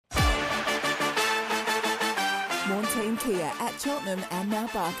Montine Kia at Cheltenham and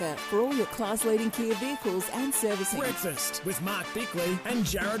Mount Barker for all your class-leading Kia vehicles and servicing. Breakfast with Mark Bickley and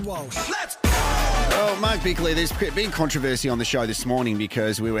Jared Walsh. Let's go! Well, Mark Bickley, there's been controversy on the show this morning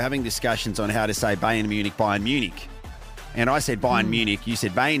because we were having discussions on how to say Bayern Munich. And I said Bayern Munich, you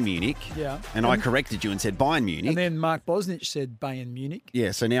said Bayern Munich. Yeah. And I corrected you and said Bayern Munich. And then Mark Bosnich said Bayern Munich.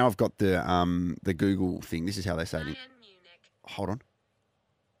 Yeah, so now I've got the Google thing. This is how they say it. Munich. Hold on.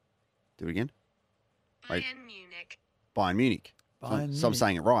 Do it again. Wait. Bayern Munich. Bayern Munich. So I'm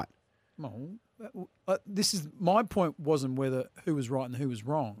saying it right. Well, this is my point. Wasn't whether who was right and who was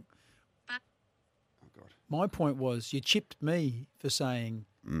wrong. Oh, God. My point was you chipped me for saying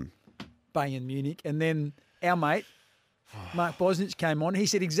Bayern Munich, and then our mate Mark Bosnich came on. He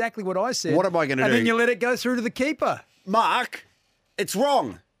said exactly what I said. What am I going to do? And then you let it go through to the keeper. Mark, it's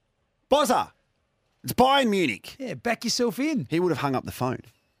wrong. Bozza. It's Bayern Munich. Yeah, back yourself in. He would have hung up the phone.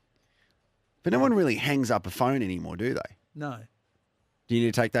 But no one really hangs up a phone anymore, do they? No. Do you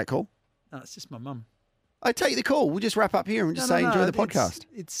need to take that call? No, it's just my mum. I take the call. We'll just wrap up here and just enjoy the podcast.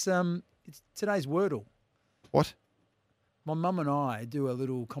 It's today's Wordle. What? My mum and I do a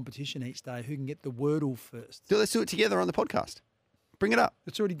little competition each day who can get the Wordle first. Let's do it together on the podcast. Bring it up.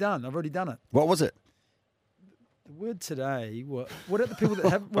 It's already done. I've already done it. What was it? The word today, what are the people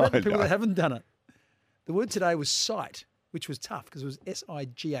that that haven't done it? The word today was sight, which was tough because it was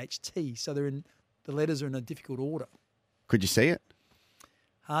SIGHT. So the letters are in a difficult order. Could you see it?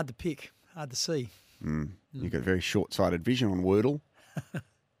 Hard to pick, hard to see. You've got very short-sighted vision on Wordle.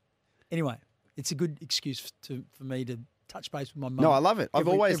 Anyway, it's a good excuse for me to touch base with my mum. No, I love it. I've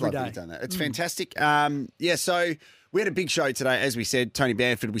always loved that day. you've done that. It's fantastic. So we had a big show today. As we said, Tony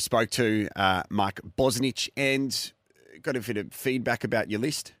Bamford, we spoke to Mark Bosnich and got a bit of feedback about your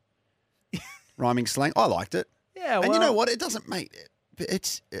list. Rhyming slang. I liked it. Yeah, well. And you know what? It doesn't make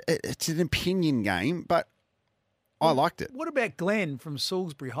it. It's an opinion game, but I liked it. What about Glenn from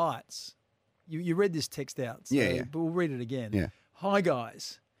Salisbury Heights? You read this text out. So, Yeah. But we'll read it again. Yeah. Hi,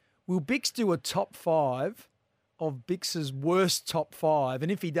 guys. Will Bicks do a top 5 of Bicks's worst top 5?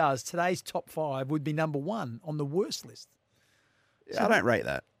 And if he does, today's top 5 would be number 1 on the worst list. I don't rate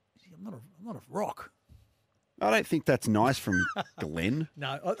that. I'm not a rock. I don't think that's nice from Glenn.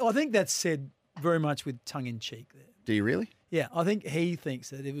 No, I think that's said very much with tongue in cheek there. Do you really? Yeah, I think he thinks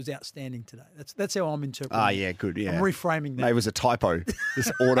that it was outstanding today. That's how I'm interpreting. Ah, it. yeah, good, yeah. I'm reframing that. Maybe it was a typo.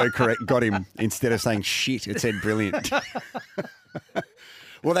 This autocorrect got him. Instead of saying shit, it said brilliant.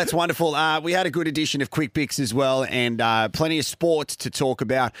 Well, that's wonderful. We had a good edition of Quick Bicks as well, and plenty of sport to talk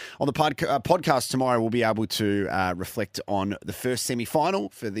about. On the podcast tomorrow, we'll be able to reflect on the first semi-final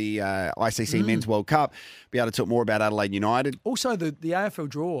for the ICC Men's World Cup. Be able to talk more about Adelaide United. Also, the AFL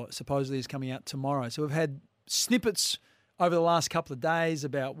draw supposedly is coming out tomorrow. So we've had snippets over the last couple of days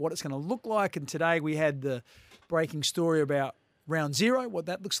about what it's going to look like, and today we had the breaking story about round 0, what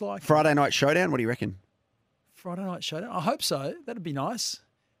that looks like. Friday night showdown, what do you reckon? Friday night showdown? I hope so. That'd be nice.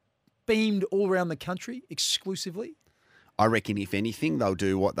 Beamed all around the country exclusively. I reckon, if anything, they'll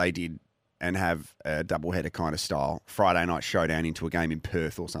do what they did and have a doubleheader kind of style. Friday night showdown into a game in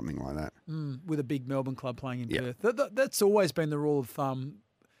Perth or something like that. With a big Melbourne club playing in Perth. That's always been the rule of thumb.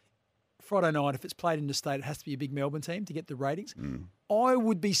 Friday night, if it's played interstate, it has to be a big Melbourne team to get the ratings. I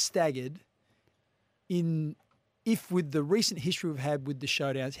would be staggered if with the recent history we've had with the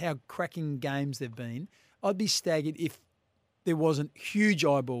showdowns, how cracking games they've been, I'd be staggered if there wasn't huge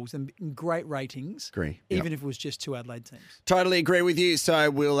eyeballs and great ratings, Agree. even if it was just 2 Adelaide teams. Totally agree with you. So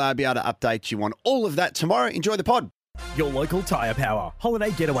we'll be able to update you on all of that tomorrow. Enjoy the pod. Your local tyre power.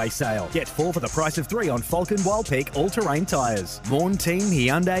 Holiday getaway sale. Get 4 for the price of 3 on Falcon Wild Peak all-terrain tyres. Montine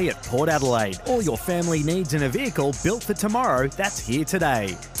Hyundai at Port Adelaide. All your family needs in a vehicle built for tomorrow that's here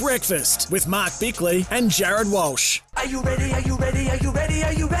today. Breakfast with Mark Bickley and Jared Walsh. Are you ready? Are you ready? Are you ready?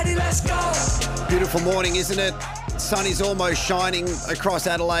 Are you ready? Let's go! Beautiful morning, isn't it? Sun is almost shining across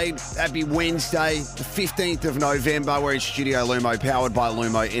Adelaide. Happy Wednesday, the 15th of November. We're in Studio Lumo, powered by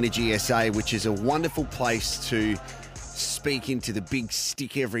Lumo Energy SA, which is a wonderful place to speak into the big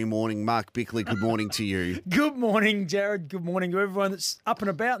stick every morning. Mark Bickley, good morning to you. Good morning, Jared. Good morning to everyone that's up and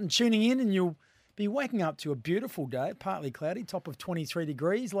about and tuning in, and you'll be waking up to a beautiful day, partly cloudy, top of 23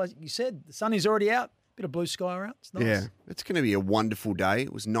 degrees. Like you said, the sun is already out. Bit of blue sky around. It's nice. Yeah, it's going to be a wonderful day.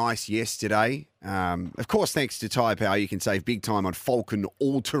 It was nice yesterday. Of course, thanks to Tyre Power, you can save big time on Falcon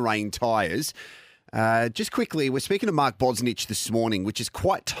all-terrain tyres. Just quickly, we're speaking to Mark Bosnich this morning, which is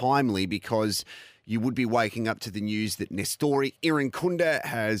quite timely because you would be waking up to the news that Nestori Irankunda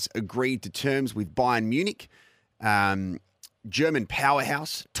has agreed to terms with Bayern Munich. German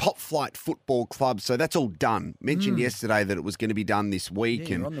powerhouse, top flight football club. So that's all done. Mentioned yesterday that it was going to be done this week.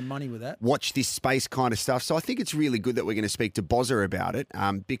 Yeah, and you're on the money with that. Watch this space kind of stuff. So I think it's really good that we're going to speak to Bozza about it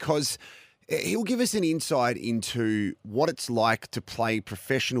because he'll give us an insight into what it's like to play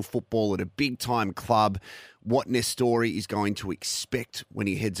professional football at a big-time club, what Nestori is going to expect when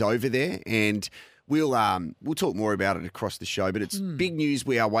he heads over there, and we'll talk more about it across the show. But it's big news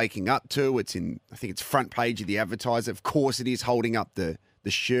we are waking up to. It's I think it's front page of the Advertiser. Of course it is, holding up the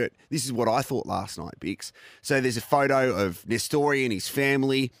shirt. This is what I thought last night, Bicks. So there's a photo of Nestori and his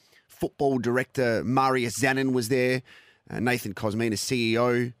family. Football director Marius Zanin was there. Nathan Cosmina,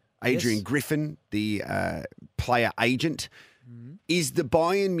 CEO. Adrian Griffin, the player agent. Is the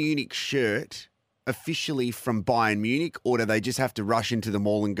Bayern Munich shirt officially from Bayern Munich, or do they just have to rush into the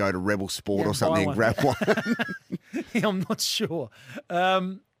mall and go to Rebel Sport or something and grab one? Yeah, I'm not sure.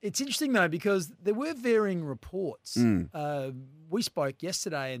 It's interesting, though, because there were varying reports. We spoke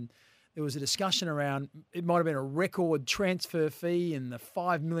yesterday and there was a discussion around it might have been a record transfer fee in the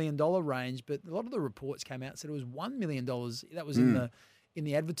 $5 million range, but a lot of the reports came out and said it was $1 million. That was in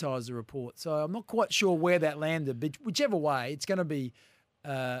the Advertiser report. So I'm not quite sure where that landed, but whichever way, it's going to be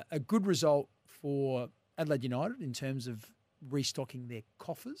a good result for Adelaide United in terms of restocking their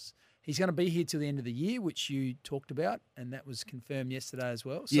coffers. He's going to be here till the end of the year, which you talked about, and that was confirmed yesterday as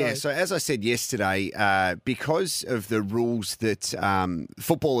well. So as I said yesterday, because of the rules that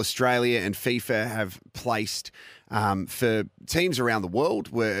Football Australia and FIFA have placed for teams around the world,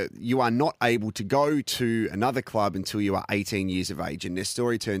 where you are not able to go to another club until you are 18 years of age. And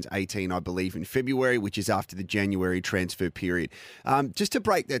Nestori turns 18, I believe, in February, which is after the January transfer period. Just to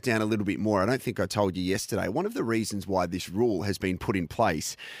break that down a little bit more, I don't think I told you yesterday, one of the reasons why this rule has been put in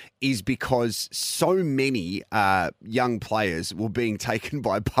place is because so many young players were being taken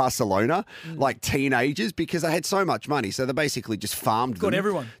by Barcelona, like teenagers, because they had so much money. So they basically just farmed them. Got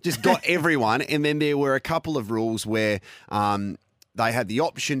everyone. Just got everyone. And then there were a couple of rules where they had the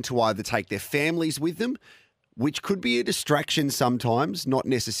option to either take their families with them, which could be a distraction sometimes, not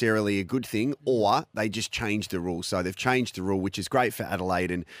necessarily a good thing, or they just changed the rule. So they've changed the rule, which is great for Adelaide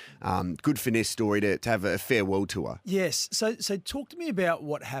and good for Nestori to have a farewell tour. Yes. So talk to me about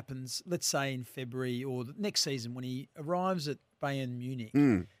what happens, let's say in February or the next season when he arrives at Bayern Munich.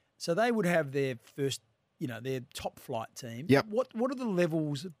 So they would have their first, their top flight team. Yep. What are the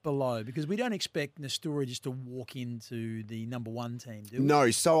levels below? Because we don't expect Nestori just to walk into the number one team, do we? No.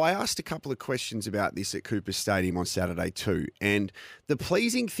 So I asked a couple of questions about this at Cooper Stadium on Saturday too. And the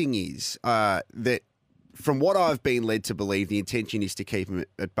pleasing thing is that from what I've been led to believe, the intention is to keep him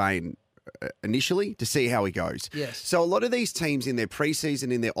at Bayern initially to see how he goes. Yes. So a lot of these teams in their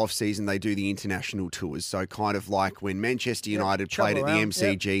preseason, in their off-season, they do the international tours. So kind of like when Manchester United played at the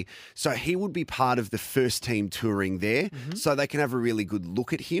MCG. Yep. So he would be part of the first team touring there. So they can have a really good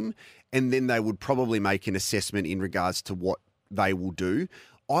look at him. And then they would probably make an assessment in regards to what they will do.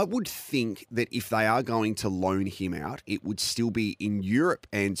 I would think that if they are going to loan him out, it would still be in Europe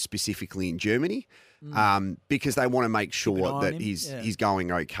and specifically in Germany. Because they want to make sure that he's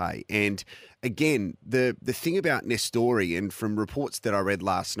going okay. And again, the thing about Nestori, and from reports that I read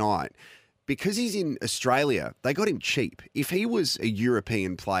last night, because he's in Australia, they got him cheap. If he was a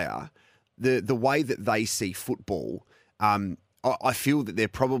European player, the way that they see football, I feel that they're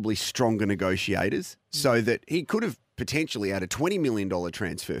probably stronger negotiators, so that he could have potentially had a $20 million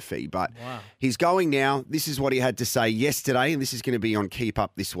transfer fee. But he's going now. This is what he had to say yesterday, and this is going to be on Keep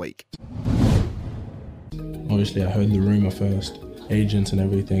Up this week. Obviously, I heard the rumour first. Agents and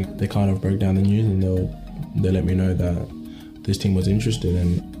everything, they kind of broke down the news and they let me know that this team was interested,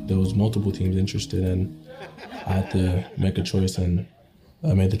 and there was multiple teams interested, and I had to make a choice, and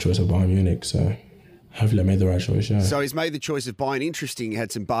I made the choice of Bayern Munich. So hopefully I made the right choice, yeah. So he's made the choice of Bayern. Interesting, he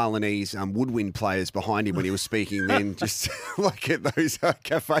had some Balinese woodwind players behind him when he was speaking then, just like at those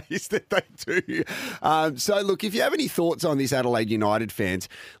cafes that they do. So look, if you have any thoughts on this, Adelaide United fans,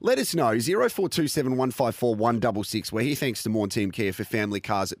 let us know. 0427 154 166. We're here thanks to Morn Team Care for family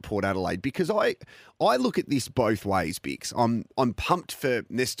cars at Port Adelaide, because I look at this both ways, Bicks. I'm pumped for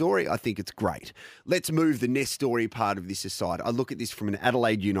Nestori. I think it's great. Let's move the Nestori part of this aside. I look at this from an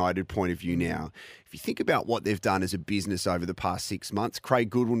Adelaide United point of view now. If you think about what they've done as a business over the past 6 months, Craig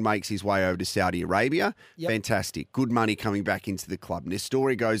Goodwin makes his way over to Saudi Arabia. Yep. Fantastic. Good money coming back into the club.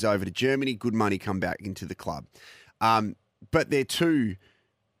 Nestori goes over to Germany. Good money come back into the club. But they're two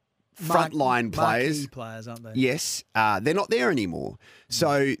frontline players. Players, aren't they? Yes. They're not there anymore.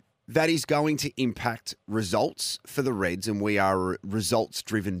 So that is going to impact results for the Reds, and we are a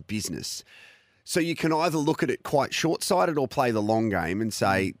results-driven business. So you can either look at it quite short-sighted or play the long game and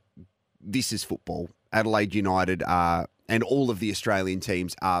say, this is football. Adelaide United are And all of the Australian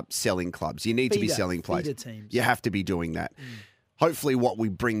teams are selling clubs. You need to be selling players. Feeder teams. You have to be doing that. Hopefully what we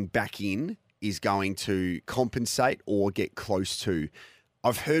bring back in is going to compensate or get close to.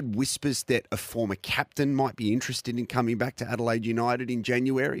 I've heard whispers that a former captain might be interested in coming back to Adelaide United in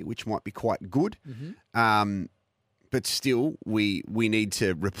January, which might be quite good. But still, we need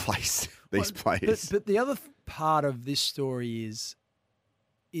to replace these players. But the other part of this story is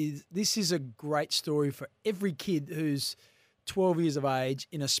this is a great story for every kid who's 12 years of age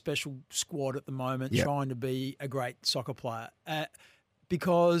in a special squad at the moment trying to be a great soccer player.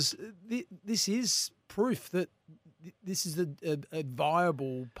 Because this is proof that this is a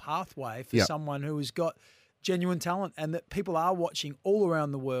viable pathway for someone who has got genuine talent, and that people are watching all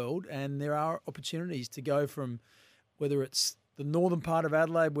around the world, and there are opportunities to go from whether it's the northern part of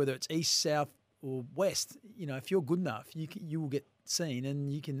Adelaide, whether it's east, south or west. You know, if you're good enough, you will get seen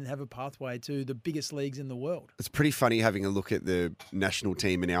and you can have a pathway to the biggest leagues in the world. It's pretty funny having a look at the national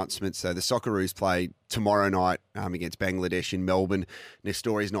team announcements. So the Socceroos play tomorrow night against Bangladesh in Melbourne.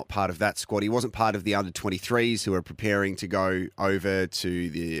 Nestori's not part of that squad. He wasn't part of the under-23s who are preparing to go over to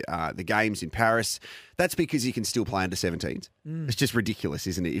the games in Paris. That's because he can still play under-17s. It's just ridiculous,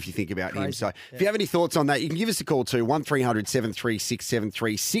 isn't it, if you think about him? So if you have any thoughts on that, you can give us a call too, 1300 736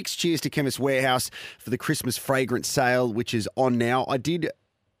 736. Cheers to Chemist Warehouse for the Christmas fragrance sale, which is on now. I did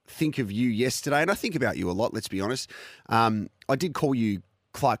think of you yesterday, and I think about you a lot, let's be honest. I did call you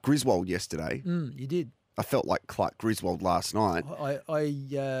Clark Griswold yesterday. You did. I felt like Clark Griswold last night. I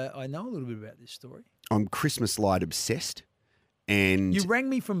know a little bit about this story. I'm Christmas light obsessed. And you rang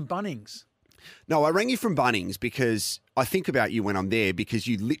me from Bunnings. No, I rang you from Bunnings because I think about you when I'm there, because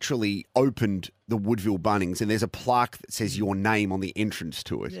you literally opened the Woodville Bunnings and there's a plaque that says your name on the entrance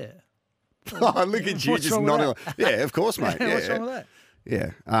to it. Yeah. Oh, look at you, What's just wrong nodding. with Yeah, of course, mate. What's wrong with that?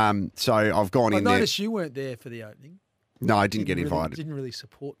 Yeah. So I've gone in there. I noticed you weren't there for the opening. No, I didn't get invited. Didn't really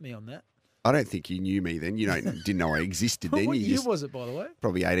support me on that. I don't think you knew me then. You didn't know I existed then. What You year just, was it, by the way?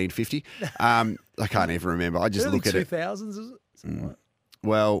 probably 1850. I can't even remember. I just Early look at it. 2000s, is it? Something like that.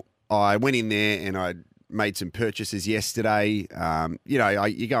 Well, I went in there and I made some purchases yesterday. You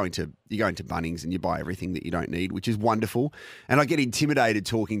go into Bunnings and you buy everything that you don't need, which is wonderful. And I get intimidated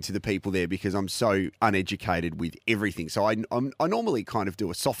talking to the people there because I'm so uneducated with everything. So I normally kind of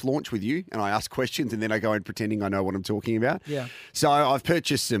do a soft launch with you and I ask questions and then I go in pretending I know what I'm talking about. Yeah. So I've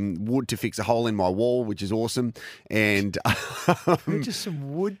purchased some wood to fix a hole in my wall, which is awesome. And Just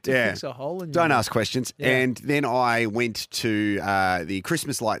some wood to fix a hole in your Don't wall. ask questions. Yeah. And then I went to the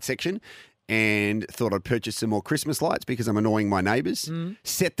Christmas light section and thought I'd purchase some more Christmas lights because I'm annoying my neighbours.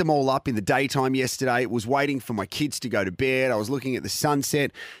 Set them all up in the daytime yesterday. Was waiting for my kids to go to bed. I was looking at the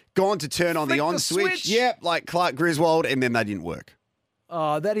sunset. Gone to turn on the Flick on the switch. Yep, like Clark Griswold, and then they didn't work.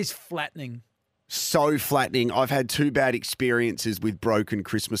 Oh, that is flattening. So flattening. I've had 2 bad experiences with broken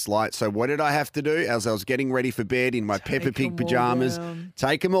Christmas lights. So what did I have to do as I was getting ready for bed in my Peppa Pig pajamas?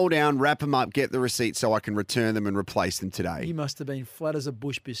 Take them all down, wrap them up, get the receipt so I can return them and replace them today. You must have been flat as a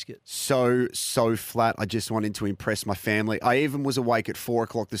bush biscuit. So flat. I just wanted to impress my family. I even was awake at 4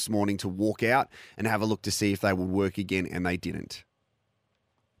 o'clock this morning to walk out and have a look to see if they would work again, and they didn't.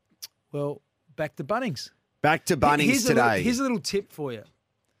 Well, back to Bunnings. Back to Bunnings today. Here's a little tip for you.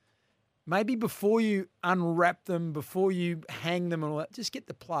 Maybe before you unwrap them, before you hang them and all that, just get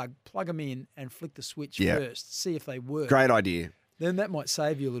the plug them in and flick the switch first. See if they work. Great idea. Then that might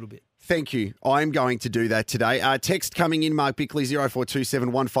save you a little bit. Thank you. I'm going to do that today. Text coming in, Mark Bickley,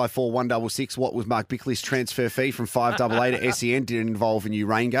 0427 154 166. What was Mark Bickley's transfer fee from 5AA to SEN? Did it involve a new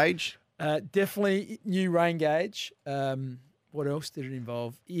rain gauge? Definitely new rain gauge. What else did it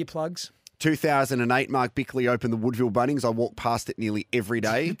involve? Earplugs. 2008, Mark Bickley opened the Woodville Bunnings. I walk past it nearly every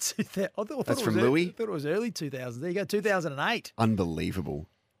day. I thought That's it from was Louis? I thought it was early 2000s. There you go, 2008. Unbelievable.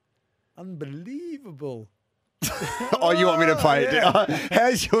 Unbelievable. Oh, you want me to play it?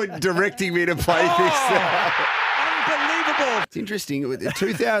 How's your directing me to play this? Unbelievable. It's interesting. In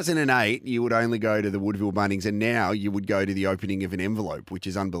 2008, you would only go to the Woodville Bunnings, and now you would go to the opening of an envelope, which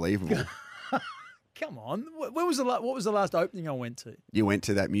is unbelievable. Come on. What was the last opening I went to? You went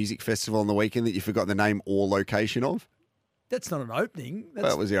to that music festival on the weekend that you forgot the name or location of? That's not an opening.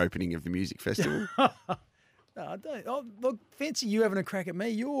 Well, it was the opening of the music festival. No, I don't. Oh, look, fancy you having a crack at me.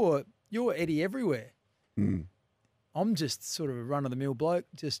 You're Eddie everywhere. I'm just sort of a run-of-the-mill bloke,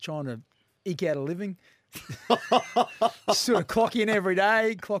 just trying to eke out a living. Sort of clock in every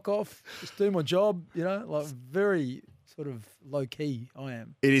day, clock off, just do my job, like very sort of low-key I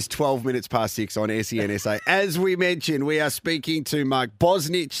am. It is 12 minutes past 6 on SENSA. As we mentioned, we are speaking to Mark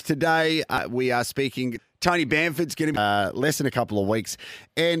Bosnich today. We are speaking Tony Bamford's going to be less than a couple of weeks.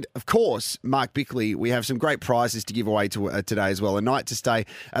 And, of course, Mark Bickley, we have some great prizes to give away today as well. A night to stay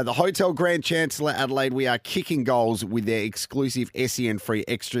at the Hotel Grand Chancellor Adelaide. We are kicking goals with their exclusive SEN free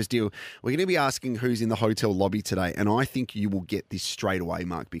extras deal. We're going to be asking who's in the hotel lobby today, and I think you will get this straight away,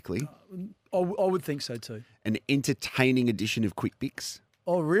 Mark Bickley. I would think so too. An entertaining edition of Quick Bicks.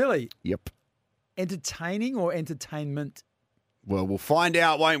 Oh, really? Yep. Entertaining or entertainment? Well, we'll find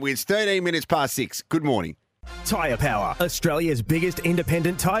out, won't we? It's 13 minutes past 6. Good morning. Tyre Power, Australia's biggest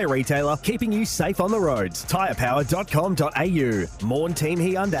independent tyre retailer, keeping you safe on the roads. Tyrepower.com.au. Morn Team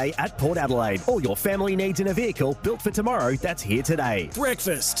Hyundai at Port Adelaide. All your family needs in a vehicle built for tomorrow that's here today.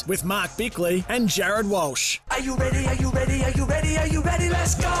 Breakfast with Mark Bickley and Jared Walsh. Are you ready? Are you ready? Are you ready? Are you ready?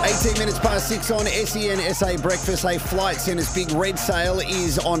 Let's go. 18 minutes past 6 on SEN SA Breakfast. A Flight Centre's big red sale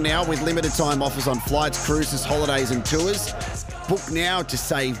is on now with limited time offers on flights, cruises, holidays and tours. Book now to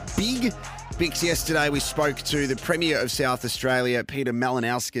save big. Bicks, yesterday we spoke to the Premier of South Australia, Peter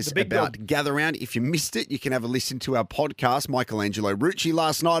Malinauskas, about Gather Round. If you missed it, you can have a listen to our podcast. Michelangelo Rucci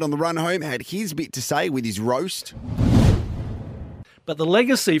last night on the run home had his bit to say with his roast. But the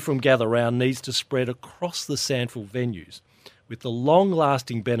legacy from Gather Round needs to spread across the SANFL venues, with the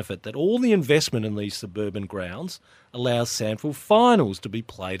long-lasting benefit that all the investment in these suburban grounds allows SANFL finals to be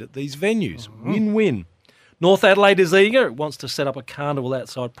played at these venues. Win-win. North Adelaide is eager. It wants to set up a carnival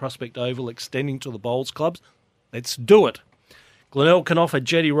outside Prospect Oval extending to the bowls clubs. Let's do it. Glenelg can offer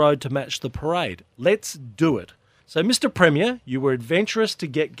Jetty Road to match the parade. Let's do it. So, Mr. Premier, you were adventurous to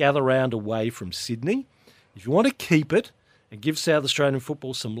get Gather Round away from Sydney. If you want to keep it and give South Australian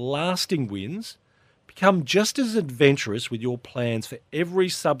football some lasting wins, become just as adventurous with your plans for every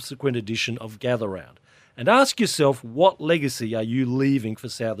subsequent edition of Gather Round. And ask yourself, what legacy are you leaving for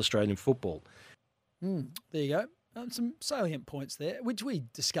South Australian football? There you go. Some salient points there, which we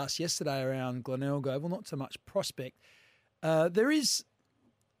discussed yesterday around Glenelg Oval, not so much Prospect. There is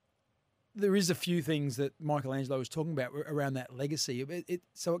a few things that Michelangelo was talking about around that legacy.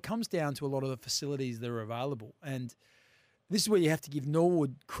 So it comes down to a lot of the facilities that are available. And this is where you have to give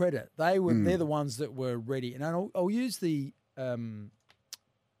Norwood credit. They're the ones that were ready. And I'll use the I'm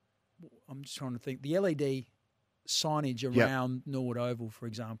just trying to think, the LED signage around Norwood Oval, for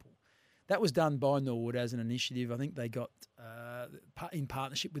example. That was done by Norwood as an initiative. I think they got, in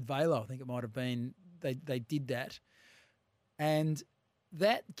partnership with Velo, I think it might have been, they did that. And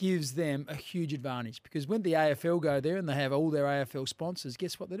that gives them a huge advantage because when the AFL go there and they have all their AFL sponsors,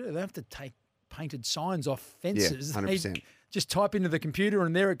 guess what they do? They have to take painted signs off fences. Yeah, 100%. They just type into the computer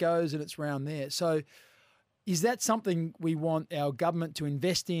and there it goes and it's round there. So is that something we want our government to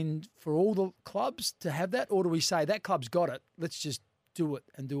invest in for all the clubs to have that? Or do we say that club's got it, let's just do it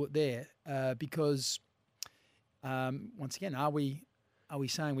and do it there because once again, are we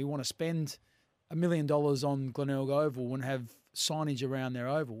saying we want to spend $1 million on Glenelg Oval and have signage around their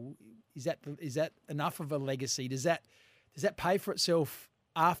oval? Is that enough of a legacy? Does that pay for itself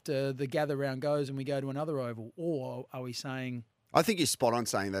after the Gather Round goes and we go to another oval, or are we saying? I think you're spot on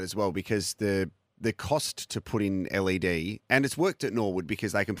saying that as well because the cost to put in LED, and it's worked at Norwood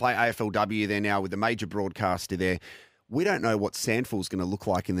because they can play AFLW there now with the major broadcaster there. We don't know what SANFL's going to look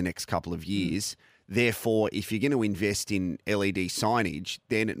like in the next couple of years. Therefore, if you're going to invest in LED signage,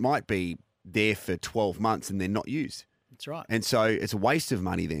 then it might be there for 12 months and then not used. That's right. And so it's a waste of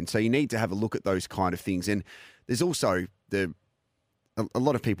money then. So you need to have a look at those kind of things. And there's also a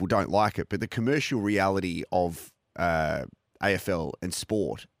lot of people don't like it, but the commercial reality of AFL and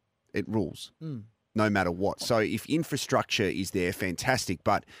sport, it rules. No matter what. So if infrastructure is there, fantastic,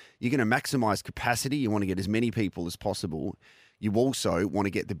 but you're going to maximise capacity. You want to get as many people as possible. You also want to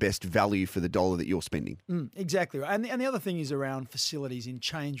get the best value for the dollar that you're spending. Exactly right. And the other thing is around facilities in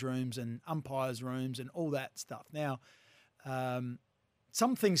change rooms and umpires' rooms and all that stuff. Now,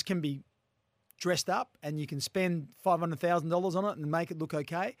 some things can be dressed up and you can spend $500,000 on it and make it look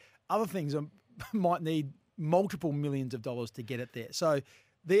okay. Other things might need multiple millions of dollars to get it there. So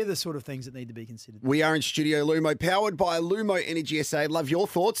they're the sort of things that need to be considered. We are in Studio Lumo, powered by Lumo Energy SA. Love your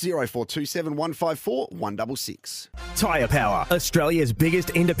thoughts. 0427 154 166. Tyre Power, Australia's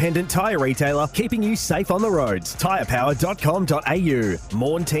biggest independent tyre retailer, keeping you safe on the roads. Tyrepower.com.au.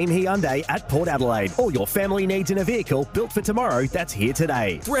 Morn Team Hyundai at Port Adelaide. All your family needs in a vehicle built for tomorrow that's here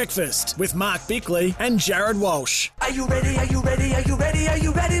today. Breakfast with Mark Bickley and Jared Walsh. Are you ready? Are you ready? Are you ready? Are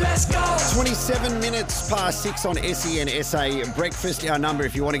you ready? Let's go. 27 minutes past 6 on SEN SA Breakfast. Our number,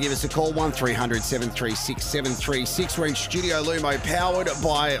 if you want to give us a call, 1300 736 736. We're in Studio Lumo, powered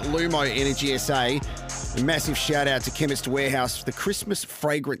by Lumo Energy SA. A massive shout out to Chemist Warehouse for the Christmas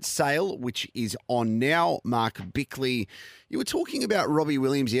fragrance sale, which is on now. Mark Bickley, you were talking about Robbie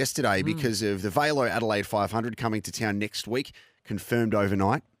Williams yesterday because of the Velo Adelaide 500 coming to town next week, confirmed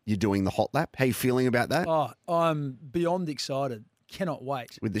overnight. You're doing the hot lap. How are you feeling about that? Oh, I'm beyond excited. Cannot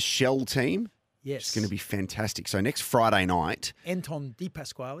wait. With the Shell team? Yes. It's going to be fantastic. So next Friday night, Anton Di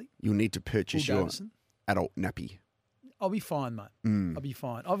Pasquale. you'll need to purchase Paul your Davison. adult nappy. I'll be fine, mate. I'll be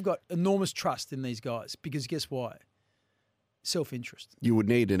fine. I've got enormous trust in these guys because guess why? Self-interest. You would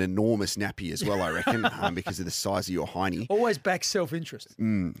need an enormous nappy as well, I reckon, because of the size of your hiney. Always back self-interest.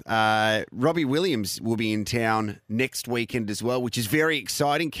 Robbie Williams will be in town next weekend as well, which is very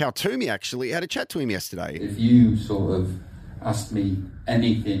exciting. Kaltoumi actually had a chat to him yesterday. If you sort of asked me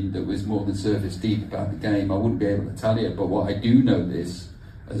anything that was more than surface deep about the game, I wouldn't be able to tell you. But what I do know this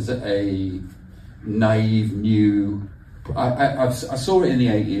as a naive, new... I saw it in the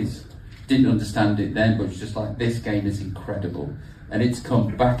 80s, didn't understand it then, but it's just like, this game is incredible. And it's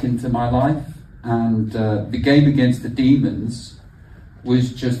come back into my life. And the game against the Demons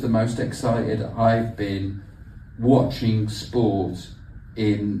was just the most excited I've been watching sport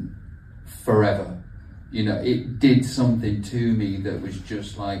in forever. You know, it did something to me that was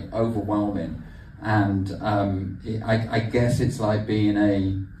just like overwhelming. And I guess it's like being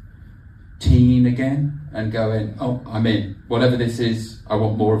a teen again and going, oh, I'm in. Whatever this is, I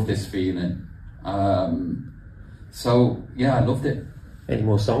want more of this feeling. So, yeah, I loved it. Any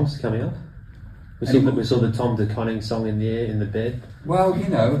more songs coming up? We saw the Tom DeConning song in the bed. Well, you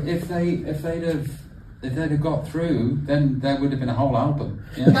know, if they'd have got through, then there would have been a whole album.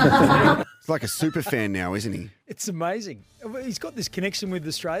 Yeah. He's like a super fan now, isn't he? It's amazing. He's got this connection with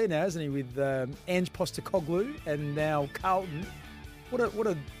Australia now, hasn't he? With Ange Postecoglou and now Carlton. What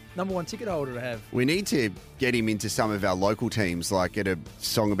a number one ticket holder to have. We need to get him into some of our local teams, like get a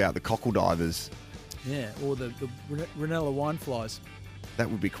song about the cockle divers. Yeah, or the Ranella wine flies.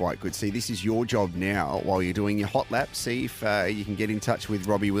 That would be quite good. See, this is your job now while you're doing your hot lap. See if you can get in touch with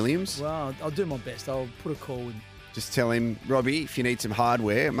Robbie Williams. Well, I'll do my best. I'll put a call in. Just tell him, Robbie, if you need some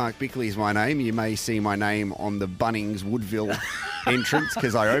hardware, Mark Bickley is my name. You may see my name on the Bunnings Woodville entrance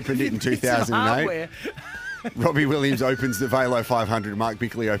because I opened it in 2008. Robbie Williams opens the Velo 500. Mark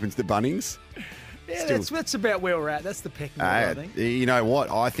Bickley opens the Bunnings. Yeah, that's about where we're at. That's the pecking order, I think. You know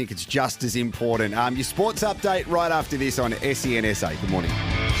what? I think it's just as important. Your sports update right after this on SENSA. Good morning.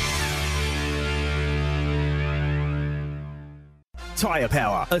 Tyre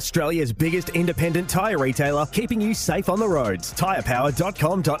Power, Australia's biggest independent tyre retailer, keeping you safe on the roads.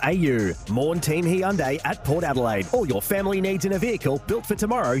 Tyrepower.com.au. Morn Team Hyundai at Port Adelaide. All your family needs in a vehicle built for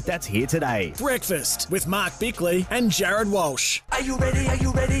tomorrow that's here today. Breakfast with Mark Bickley and Jared Walsh. Are you ready? Are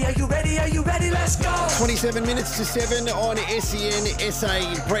you ready? Are you ready? Are you ready? Let's go! 27 minutes to 7 on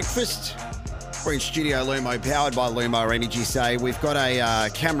SENSA Breakfast. We're in Studio Lumo, powered by Lumo Energy Say. We've got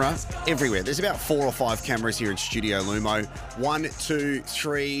a camera everywhere. There's about 4 or 5 cameras here in Studio Lumo. 1, 2,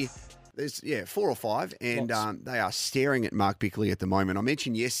 3. There's, 4 or 5. And they are staring at Mark Bickley at the moment. I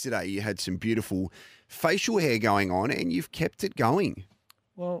mentioned yesterday you had some beautiful facial hair going on and you've kept it going.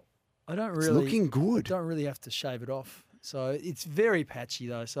 Well, I don't really... It's looking good. Don't really have to shave it off. So it's very patchy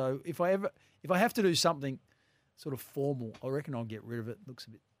though. So if I have to do something sort of formal, I reckon I'll get rid of it. Looks a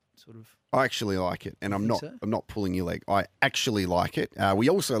bit... sort of. I actually like it, and I'm not pulling your leg. I actually like it. We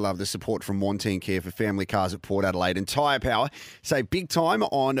also love the support from Montine Care for family cars at Port Adelaide and Tyre Power. Say big time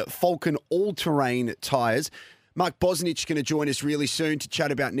on Falcon all-terrain tyres. Mark Bosnich going to join us really soon to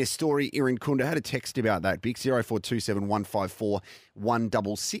chat about Nestori Irankunda. I had a text about that, Big 0427 154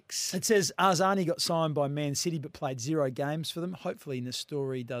 166. It says Arzani got signed by Man City but played 0 games for them. Hopefully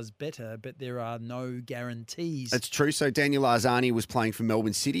Nestori does better, but there are no guarantees. That's true. So Daniel Arzani was playing for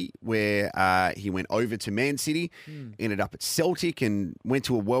Melbourne City where he went over to Man City, ended up at Celtic and went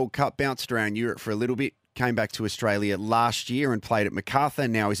to a World Cup, bounced around Europe for a little bit. Came back to Australia last year and played at Macarthur.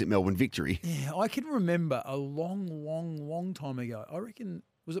 Now he's at Melbourne Victory. Yeah, I can remember a long time ago. I reckon,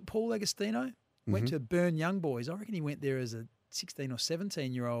 was it Paul Agostino? Went to Burn Young Boys. I reckon he went there as a 16 or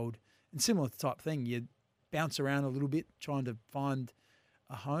 17-year-old. And similar type thing. You bounce around a little bit trying to find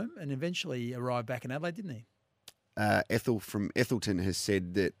a home and eventually arrived back in Adelaide, didn't he? Ethel from Ethelton has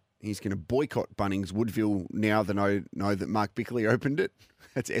said that he's going to boycott Bunnings Woodville now that I know that Mark Bickley opened it.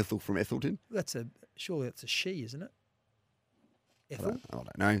 That's Ethel from Ethelton. Surely that's a she, isn't it? Ethel? I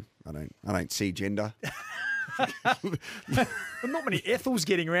don't know. I don't see gender. Well, not many Ethels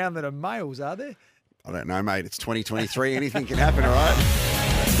getting around that are males, are there? I don't know, mate. It's 2023. Anything can happen, all right?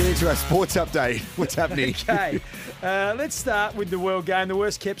 Let's get into our sports update. What's happening? Okay. Let's start with the world game, the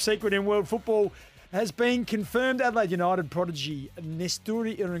worst kept secret in world football. Has been confirmed. Adelaide United prodigy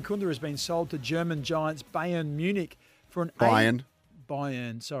Nesturi Irankunda has been sold to German giants Bayern Munich for an Bayern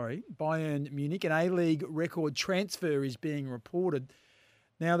Munich. An A-League record transfer is being reported.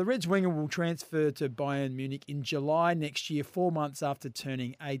 Now, the Reds winger will transfer to Bayern Munich in July next year, 4 months after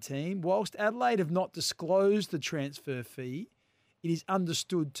turning 18. Whilst Adelaide have not disclosed the transfer fee, it is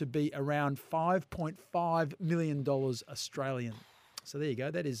understood to be around $5.5 million Australian. So there you go.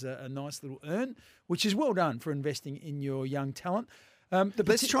 That is a nice little earn, which is well done for investing in your young talent.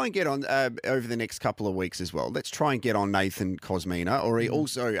 Let's try and get on over the next couple of weeks as well. Let's try and get on Nathan Cosmina, or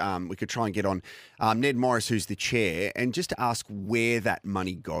also we could try and get on Ned Morris, who's the chair, and just ask where that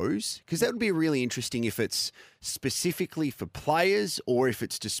money goes, because that would be really interesting if it's specifically for players or if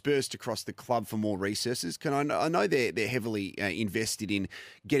it's dispersed across the club for more resources. I know they're heavily invested in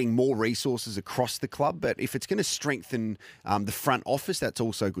getting more resources across the club, but if it's going to strengthen the front office, that's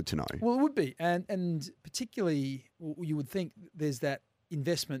also good to know. Well, it would be, and particularly you would think there's that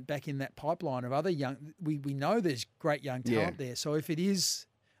investment back in that pipeline of other young. We know there's great young talent there. So if it is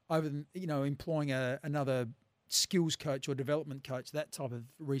employing another skills coach or development coach, that type of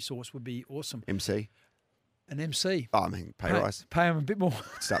resource would be awesome. MC. An MC. Oh, I mean, pay rise. Pay him a bit more.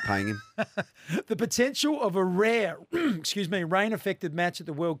 Start paying him. The potential of a rare, rain-affected match at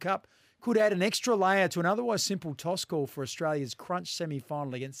the World Cup could add an extra layer to an otherwise simple toss call for Australia's crunch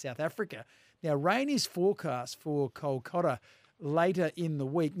semi-final against South Africa. Now, rain is forecast for Kolkata later in the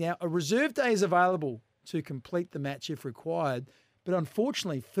week. Now, a reserve day is available to complete the match if required, but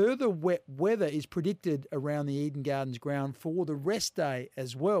unfortunately, further wet weather is predicted around the Eden Gardens ground for the rest day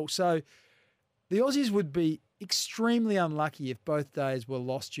as well. So the Aussies would be extremely unlucky if both days were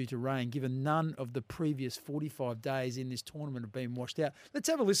lost due to rain, given none of the previous 45 days in this tournament have been washed out. Let's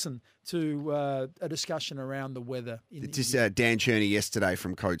have a listen to a discussion around the weather. Just Dan Cherney yesterday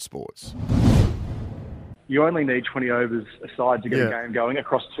from Code Sports. You only need 20 overs aside to get a game going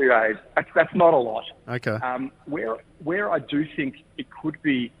across 2 days. That's not a lot. Okay. Where I do think it could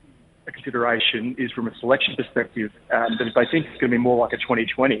be a consideration is from a selection perspective, that if they think it's going to be more like a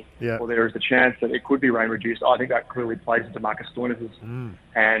 2020, or there is a chance that it could be rain reduced, I think that clearly plays into Marcus Stoinis'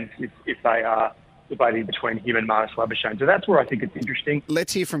 and if they are debating between him and Marnus Labuschagne. So that's where I think it's interesting.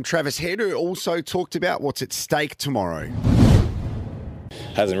 Let's hear from Travis Head, who also talked about what's at stake tomorrow.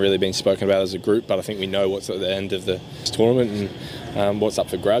 Hasn't really been spoken about as a group, but I think we know what's at the end of the tournament and what's up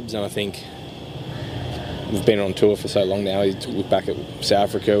for grabs. And I think we've been on tour for so long now. You look back at South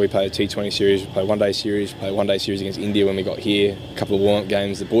Africa, we played a T20 series, we played a one-day series, played a one-day series against India when we got here, a couple of warm-up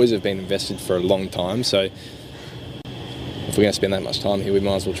games. The boys have been invested for a long time, so if we're going to spend that much time here, we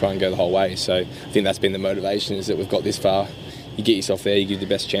might as well try and go the whole way. So I think that's been the motivation, is that we've got this far. You get yourself there, you give the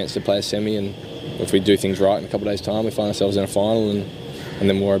best chance to play a semi, and if we do things right in a couple of days' time, we find ourselves in a final, and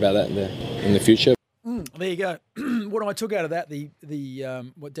then more about that in the future. There you go. What I took out of that,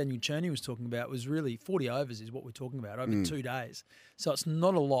 what Daniel Cherney was talking about was really 40 overs is what we're talking about over 2 days. So it's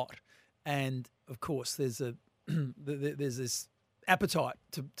not a lot, and of course there's this appetite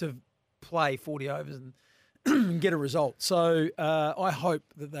to play 40 overs and get a result. So I hope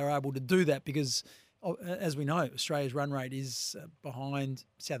that they're able to do that, because as we know, Australia's run rate is behind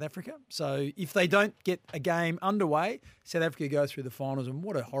South Africa. So if they don't get a game underway, South Africa go through the finals, and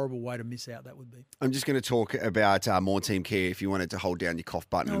what a horrible way to miss out that would be. I'm just going to talk about more team care if you wanted to hold down your cough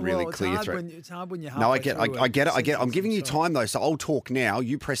button and really clear your throat. It's hard when you're I get it. I'm giving you time, though, so I'll talk now.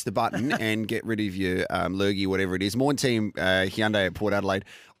 You press the button and get rid of your lurgy, whatever it is. More team Hyundai at Port Adelaide.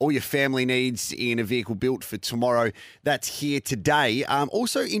 All your family needs in a vehicle built for tomorrow. That's here today.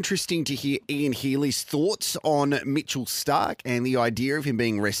 Also interesting to hear Ian Healy's thoughts on Mitchell Starc and the idea of him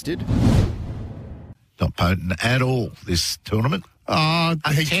being rested. Not potent at all, this tournament.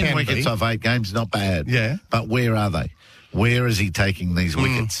 10 wickets off 8 games, not bad. Yeah. But where are they? Where is he taking these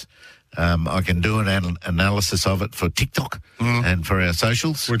wickets? I can do an analysis of it for TikTok and for our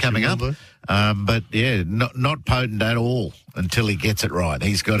socials coming up. But yeah, not potent at all until he gets it right.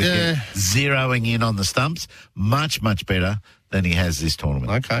 He's got to get zeroing in on the stumps much, much better than he has this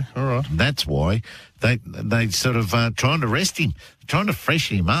tournament. Okay, all right. And that's why they sort of trying to rest him, trying to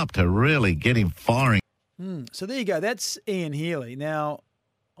freshen him up to really get him firing. So there you go. That's Ian Healy. Now,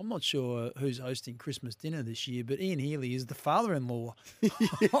 I'm not sure who's hosting Christmas dinner this year, but Ian Healy is the father-in-law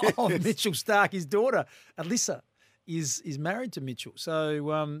of Mitchell Starc. His daughter, Alyssa, is married to Mitchell.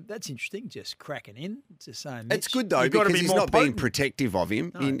 So that's interesting, just cracking in, just saying. It's good, though, because he's not being protective of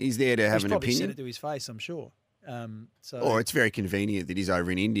him. No. He's there to have an opinion. He's probably said it to his face, I'm sure. Or it's very convenient that he's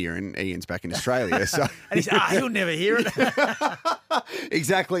over in India and Ian's back in Australia. So and he's, he'll never hear it.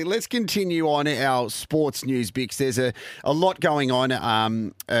 Exactly. Let's continue on our sports news, Bicks. There's a lot going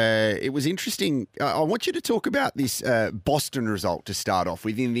on. It was interesting. I want you to talk about this Boston result to start off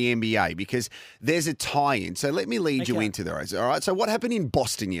with in the NBA because there's a tie-in. So let me lead you into those. All right. So what happened in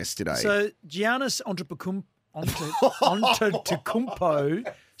Boston yesterday? So Giannis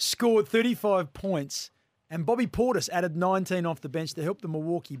Antetokounmpo scored 35 points. And Bobby Portis added 19 off the bench to help the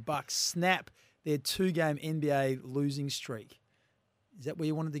Milwaukee Bucks snap their 2-game NBA losing streak. Is that where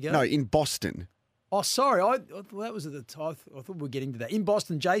you wanted to go? No, in Boston. Oh, sorry. I thought that was at the time. I thought we were getting to that. In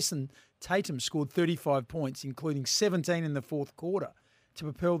Boston, Jason Tatum scored 35 points, including 17 in the fourth quarter, to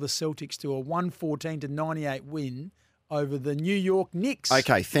propel the Celtics to a 114-98 win over the New York Knicks.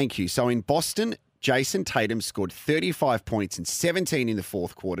 Okay, thank you. So in Boston, Jason Tatum scored 35 points and 17 in the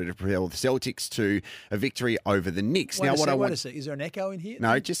fourth quarter to propel the Celtics to a victory over the Knicks. Wait a sec. Is there an echo in here?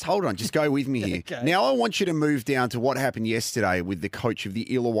 No, just hold on. Just go with me here. Okay. Now I want you to move down to what happened yesterday with the coach of the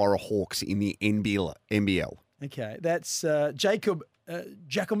Illawarra Hawks in the NBL. Okay, that's Jacob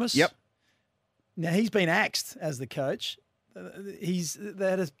Giacomus. Yep. Now, he's been axed as the coach. They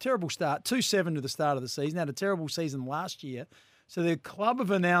had a terrible start, 2-7 to the start of the season. Had a terrible season last year. So the club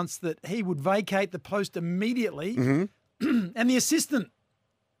have announced that he would vacate the post immediately. Mm-hmm. And the assistant,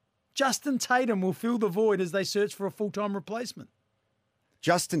 Justin Tatum, will fill the void as they search for a full-time replacement.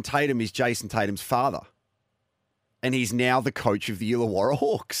 Justin Tatum is Jason Tatum's father. And he's now the coach of the Illawarra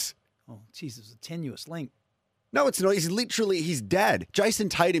Hawks. Oh, geez, it's a tenuous link. No, it's not. He's literally his dad. Jason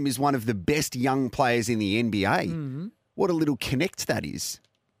Tatum is one of the best young players in the NBA. Mm-hmm. What a little connect that is.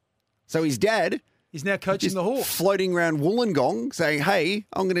 So his dad... He's now coaching the Hawks. Floating around Wollongong saying, hey,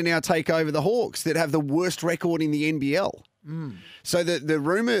 I'm going to now take over the Hawks that have the worst record in the NBL. Mm. So the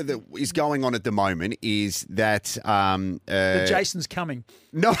rumour that is going on at the moment is that... that Jason's coming.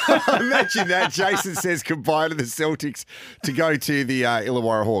 No, imagine that. Jason says goodbye to the Celtics to go to the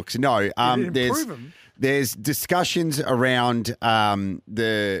Illawarra Hawks. No, there's discussions around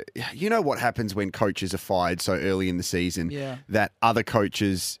you know what happens when coaches are fired so early in the season that other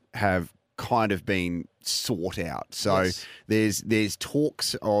coaches have kind of been sought out. So there's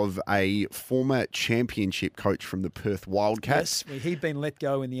talks of a former championship coach from the Perth Wildcats. Yes, he'd been let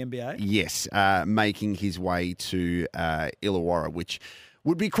go in the NBA. Yes, making his way to Illawarra, which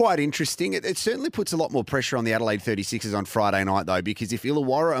would be quite interesting. It certainly puts a lot more pressure on the Adelaide 36ers on Friday night, though, because if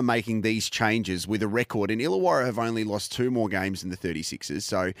Illawarra are making these changes with a record, and Illawarra have only lost 2 more games than the 36ers,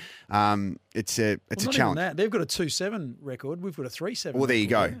 so it's a challenge. Even that. They've got a 2-7 record. We've got a 3-7 Well, there you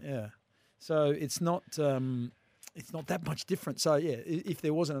go. Yeah. So it's not that much different. So, yeah, if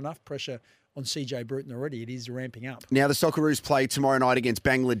there wasn't enough pressure on CJ Bruton already, it is ramping up. Now, the Socceroos play tomorrow night against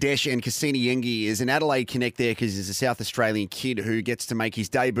Bangladesh, and Cassini Yengi is an Adelaide connect there because he's a South Australian kid who gets to make his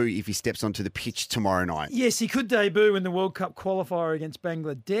debut if he steps onto the pitch tomorrow night. Yes, he could debut in the World Cup qualifier against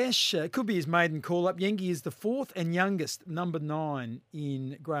Bangladesh. It could be his maiden call-up. Yengi is the 4th and youngest, number 9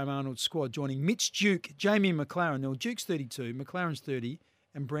 in Graham Arnold's squad, joining Mitch Duke, Jamie McLaren. Now, Duke's 32, McLaren's 30,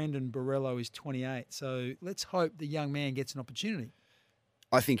 and Brandon Borrello is 28. So let's hope the young man gets an opportunity.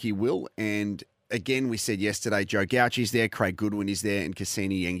 I think he will. And again, we said yesterday, Joe Gauchi's there, Craig Goodwin is there, and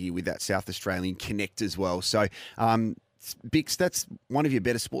Cassini Yengi with that South Australian connect as well. So, Bicks, that's one of your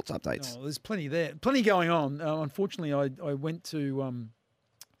better sports updates. Oh, there's plenty there. Plenty going on. Unfortunately, I went to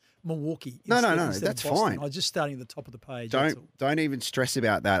Milwaukee. No, that's fine. I was just starting at the top of the page. Don't even stress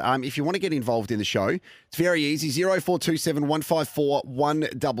about that. If you want to get involved in the show, it's very easy. 0427 154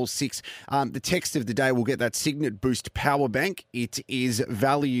 166. The text of the day will get that Signet Boost power bank. It is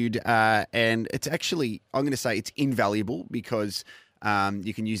valued and it's actually, I'm going to say it's invaluable because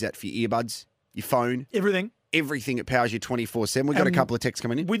you can use that for your earbuds, your phone. Everything. It powers you 24/7. We've got a couple of texts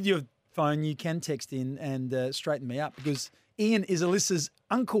coming in. With your phone, you can text in and straighten me up because Ian is Alyssa's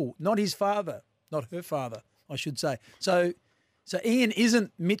uncle, not his father. Not her father, I should say. So Ian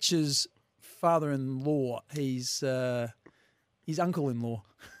isn't Mitch's father-in-law. He's his uncle-in-law.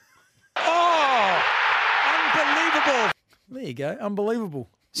 Oh, unbelievable. There you go. Unbelievable.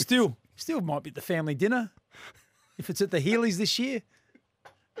 Still might be at the family dinner if it's at the Healy's this year.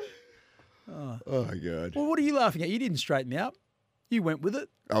 Oh, my God. Well, what are you laughing at? You didn't straighten me up. You went with it.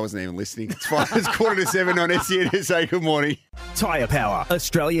 I wasn't even listening. It's fine. It's 6:45 on SEN. Good morning. Tyre Power,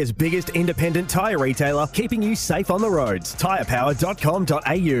 Australia's biggest independent tyre retailer, keeping you safe on the roads.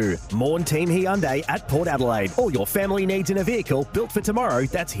 Tyrepower.com.au. Morn Team Hyundai at Port Adelaide. All your family needs in a vehicle built for tomorrow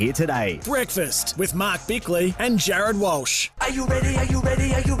that's here today. Breakfast with Mark Bickley and Jared Walsh. Are you ready? Are you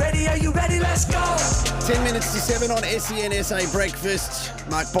ready? Are you ready? Are you ready? Let's go. 10 minutes to 7 on SEN Breakfast.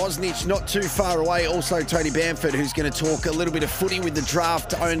 Mark Bosnich not too far away. Also Tony Bamford, who's going to talk a little bit of footy with the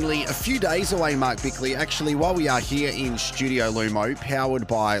draft only a few days away, Mark Bickley. Actually, while we are here in Studio Lumo, powered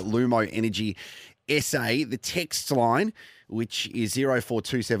by Lumo Energy SA, the text line, which is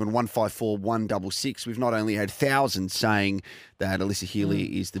 0427 154 166. We've not only had thousands saying that Alyssa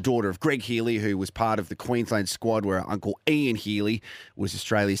Healy is the daughter of Greg Healy, who was part of the Queensland squad where Uncle Ian Healy was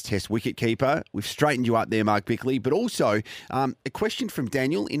Australia's Test wicketkeeper. We've straightened you up there, Mark Bickley, but also a question from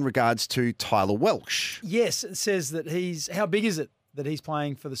Daniel in regards to Tyler Welsh. Yes, it says that how big is it that he's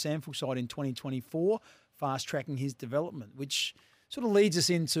playing for the Sandford side in 2024, fast-tracking his development, which sort of leads us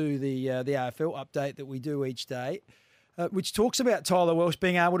into the AFL update that we do each day, which talks about Tyler Welsh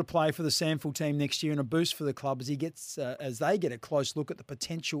being able to play for the Sandford team next year and a boost for the club as they get a close look at the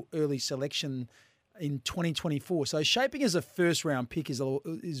potential early selection in 2024. So shaping as a first-round pick is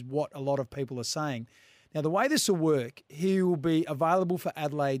what a lot of people are saying. Now, the way this will work, he will be available for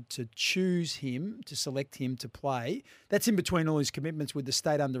Adelaide to choose him, to select him to play. That's in between all his commitments with the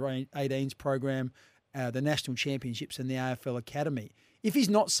State Under-18s program, the National Championships and the AFL Academy. If he's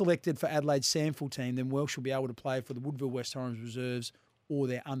not selected for Adelaide's Sandford team, then Welsh will be able to play for the Woodville West Orange Reserves or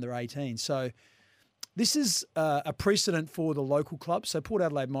their Under-18. So this is a precedent for the local clubs. So Port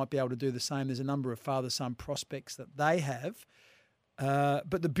Adelaide might be able to do the same. There's a number of father-son prospects that they have.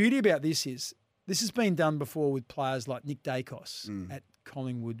 But the beauty about this is, this has been done before with players like Nick Dacos at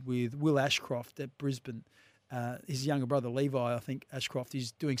Collingwood, with Will Ashcroft at Brisbane. His younger brother, Levi, I think Ashcroft,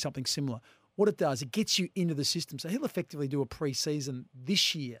 is doing something similar. What it does, it gets you into the system. So he'll effectively do a pre-season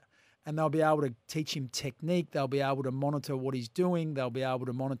this year, and they'll be able to teach him technique. They'll be able to monitor what he's doing. They'll be able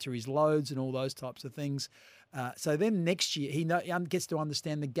to monitor his loads and all those types of things. So then next year, he gets to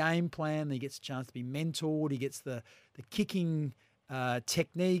understand the game plan. He gets a chance to be mentored. He gets the kicking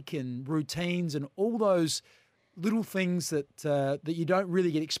technique and routines and all those little things that you don't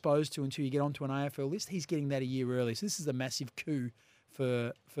really get exposed to until you get onto an AFL list. He's getting that a year early. So this is a massive coup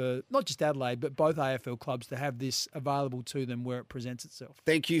for not just Adelaide, but both AFL clubs to have this available to them where it presents itself.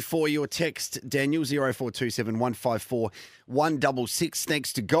 Thank you for your text, Daniel, 0427 154 166.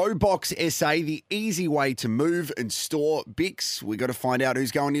 Thanks to GoBox SA, the easy way to move and store Bicks. We got to find out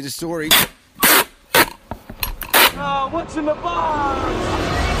who's going into storage. Oh, what's in the box?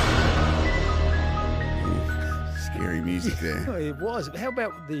 Scary music there. Oh, it was. How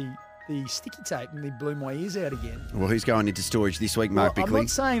about the sticky tape and they blew my ears out again? Well, who's going into storage this week, Mark Bickley? I'm not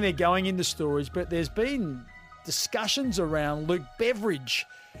saying they're going into storage, but there's been discussions around Luke Beveridge.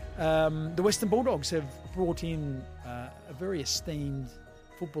 The Western Bulldogs have brought in a very esteemed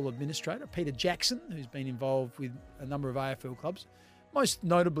football administrator, Peter Jackson, who's been involved with a number of AFL clubs, most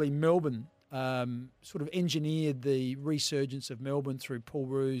notably Melbourne. Sort of engineered the resurgence of Melbourne through Paul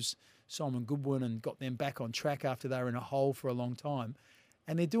Roos, Simon Goodwin, and got them back on track after they were in a hole for a long time.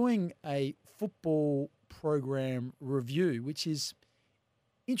 And they're doing a football program review, which is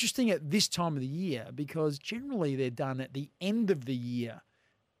interesting at this time of the year because generally they're done at the end of the year.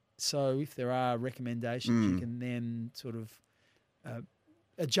 So if there are recommendations, you can then sort of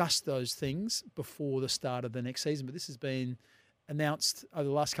adjust those things before the start of the next season. But this has been announced over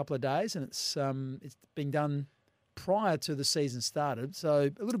the last couple of days, and it's been done prior to the season started. So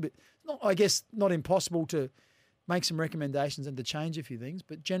a little bit, not impossible to make some recommendations and to change a few things,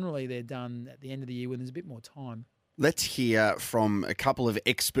 but generally they're done at the end of the year when there's a bit more time. Let's hear from a couple of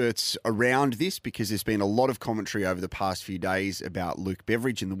experts around this because there's been a lot of commentary over the past few days about Luke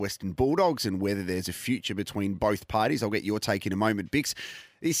Beveridge and the Western Bulldogs and whether there's a future between both parties. I'll get your take in a moment, Bicks.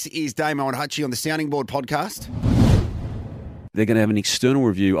 This is Damo and Hutchie on the Sounding Board podcast. They're going to have an external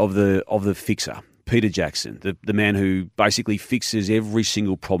review of the fixer, Peter Jackson, the man who basically fixes every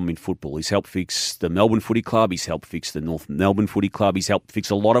single problem in football. He's helped fix the Melbourne Footy Club. He's helped fix the North Melbourne Footy Club. He's helped fix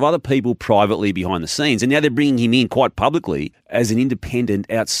a lot of other people privately behind the scenes. And now they're bringing him in quite publicly as an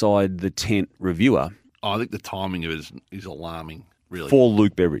independent outside the tent reviewer. I think the timing of it is alarming, really. For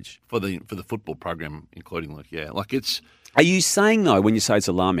Luke Beveridge. For the football program, including Luke, yeah. Like it's... Are you saying, though, when you say it's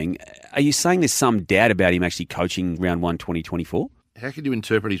alarming, are you saying there's some doubt about him actually coaching round 1 2024? How could you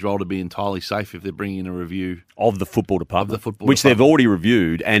interpret his role to be entirely safe if they're bringing in a review of the football department, which they've already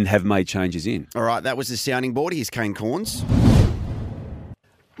reviewed and have made changes in? All right, that was the Sounding Board. Here's Kane Corns.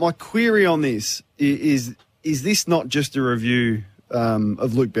 My query on this is this not just a review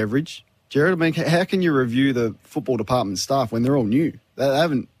of Luke Beveridge, Jared? I mean, how can you review the football department staff when they're all new? They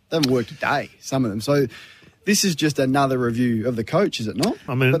haven't worked a day, some of them. So this is just another review of the coach, is it not?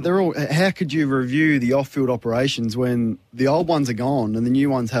 I mean, but they're all. How could you review the off-field operations when the old ones are gone and the new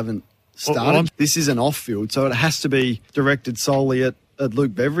ones haven't started? This is an off-field, so it has to be directed solely at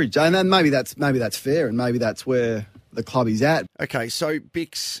Luke Beveridge, and then maybe that's fair, and maybe that's where the club is at. Okay, so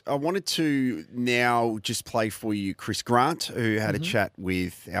Bicks, I wanted to now just play for you Chris Grant, who had a chat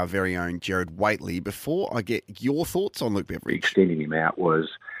with our very own Jared Waitley. Before I get your thoughts on Luke Beveridge. Extending him out was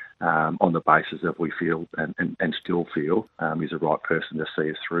on the basis that we feel and still feel he's the right person to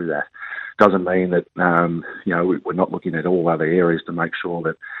see us through that. Doesn't mean that we're not looking at all other areas to make sure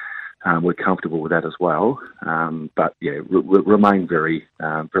that we're comfortable with that as well. But yeah, remain very,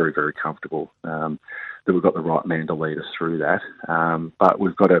 very, very comfortable that we've got the right man to lead us through that. But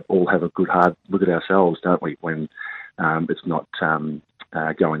we've got to all have a good hard look at ourselves, don't we, when it's not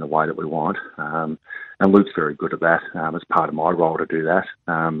going the way that we want. And Luke's very good at that. It's part of my role to do that,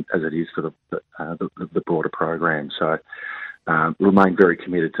 as it is for the broader program. So remain very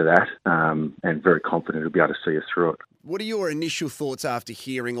committed to that and very confident to be able to see us through it. What are your initial thoughts after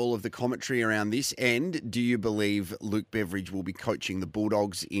hearing all of the commentary around this? And do you believe Luke Beveridge will be coaching the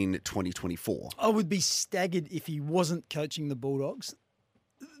Bulldogs in 2024? I would be staggered if he wasn't coaching the Bulldogs.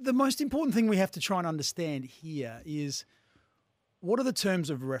 The most important thing we have to try and understand here is what are the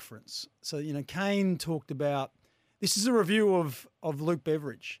terms of reference? So, Kane talked about, this is a review of Luke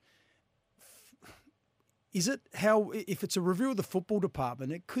Beveridge. Is it if it's a review of the football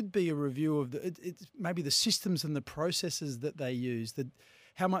department, it could be a review of maybe the systems and the processes that they use.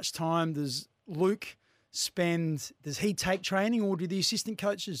 How much time does Luke spend? Does he take training, or do the assistant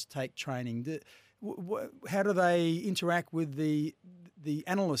coaches take training? How do they interact with the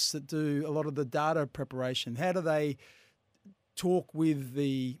analysts that do a lot of the data preparation? How do they talk with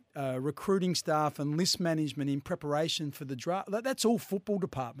the recruiting staff and list management in preparation for the draft? That's all football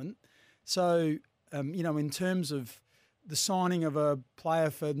department. So, in terms of the signing of a player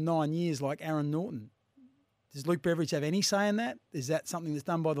for 9 years like Aaron Norton, does Luke Beveridge have any say in that? Is that something that's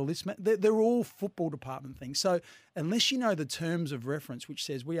done by the list? They're all football department things. So unless you know the terms of reference, which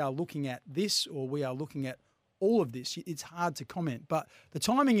says we are looking at this or we are looking at all of this, it's hard to comment. But the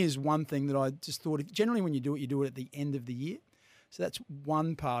timing is one thing that I just thought, generally when you do it at the end of the year. So that's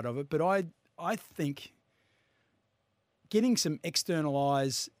one part of it. But I think getting some external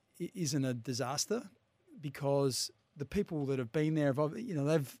eyes isn't a disaster, because the people that have been there,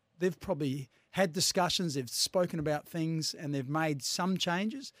 they've probably had discussions, they've spoken about things, and they've made some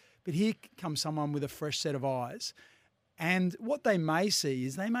changes. But here comes someone with a fresh set of eyes. And what they may see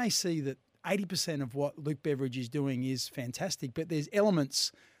is that 80% of what Luke Beveridge is doing is fantastic, but there's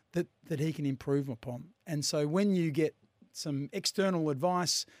elements that he can improve upon. And so when you get some external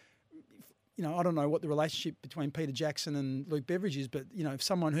advice, I don't know what the relationship between Peter Jackson and Luke Beveridge is, but, if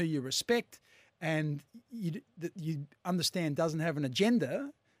someone who you respect and that you understand doesn't have an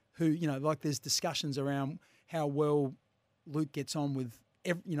agenda, who, there's discussions around how well Luke gets on with,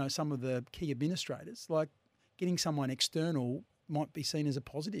 some of the key administrators, like getting someone external might be seen as a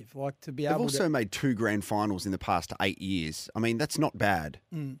positive, like to be able to... They've also made 2 grand finals in the past 8 years. I mean, that's not bad.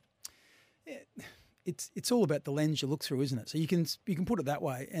 Yeah. It's all about the lens you look through, isn't it? So you can put it that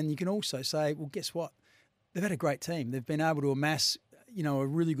way, and you can also say, well, guess what? They've had a great team. They've been able to amass, a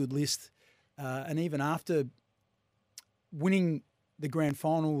really good list, and even after winning the grand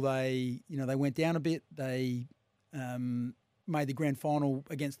final, they went down a bit. They made the grand final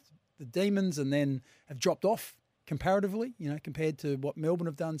against the Demons, and then have dropped off comparatively, compared to what Melbourne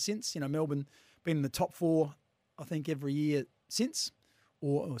have done since. Melbourne been in the top 4, I think, every year since.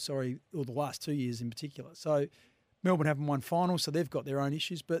 Or the last 2 years in particular. So Melbourne haven't won finals, so they've got their own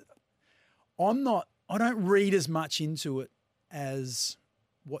issues. But I don't read as much into it as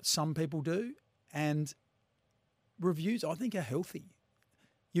what some people do. And reviews, I think, are healthy.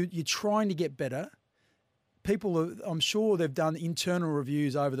 You're trying to get better. I'm sure they've done internal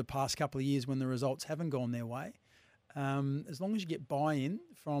reviews over the past couple of years when the results haven't gone their way. As long as you get buy-in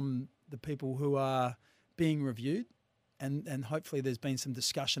from the people who are being reviewed, and hopefully there's been some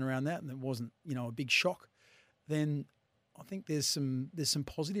discussion around that, and it wasn't, a big shock, then I think there's some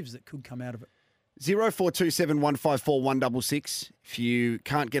positives that could come out of it. 0427 154 166. If you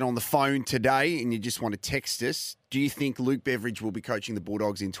can't get on the phone today and you just want to text us, do you think Luke Beveridge will be coaching the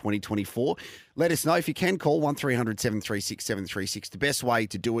Bulldogs in 2024? Let us know. If you can, call 1300 736 736. The best way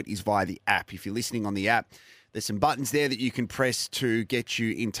to do it is via the app. If you're listening on the app, there's some buttons there that you can press to get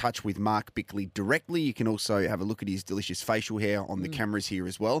you in touch with Mark Bickley directly. You can also have a look at his delicious facial hair on the cameras here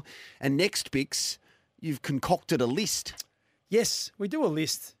as well. And next, Bicks, you've concocted a list. Yes, we do a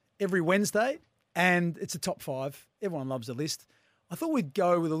list every Wednesday, and it's a top 5. Everyone loves a list. I thought we'd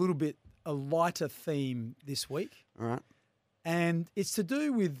go with a lighter theme this week. All right. And it's to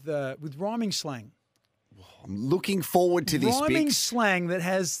do with rhyming slang. I'm looking forward to this, Rhyming Bicks. slang that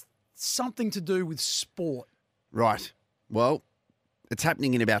has something to do with sport. Right. Well, it's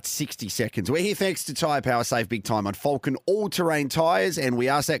happening in about 60 seconds. We're here thanks to Tyre Power. Save big time on Falcon all-terrain tyres. And we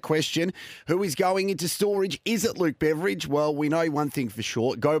ask that question, who is going into storage? Is it Luke Beveridge? Well, we know one thing for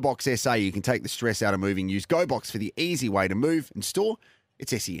sure. GoBox SA, you can take the stress out of moving. Use GoBox for the easy way to move and store.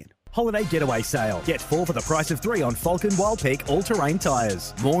 It's SEN. Holiday getaway sale. Get 4 for the price of 3 on Falcon Wild Peak all-terrain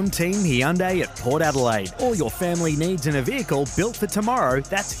tyres. Morn Team Hyundai at Port Adelaide. All your family needs in a vehicle built for tomorrow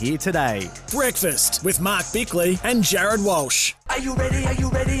that's here today. Breakfast with Mark Bickley and Jared Walsh. Are you ready? Are you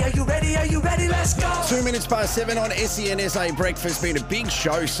ready? Are you ready? Are you ready? Let's go. 2 minutes past 7 on SEN SA Breakfast. Been a big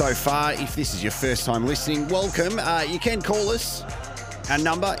show so far. If this is your first time listening, welcome. You can call us. Our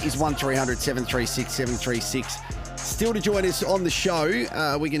number is 1300 736 736. Still to join us on the show,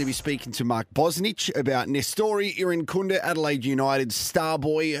 we're going to be speaking to Mark Bosnich about Nestori Irankunda, Adelaide United's star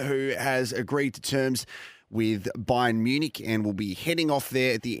boy, who has agreed to terms with Bayern Munich and will be heading off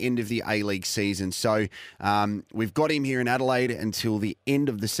there at the end of the A-League season. So we've got him here in Adelaide until the end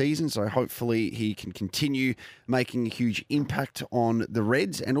of the season, so hopefully he can continue making a huge impact on the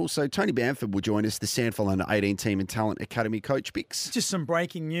Reds. And also Tony Bamford will join us, the Sandford Under-18 team and talent academy coach. Bicks. Just some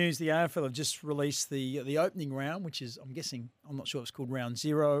breaking news. The AFL have just released the opening round, which is, I'm not sure if it's called round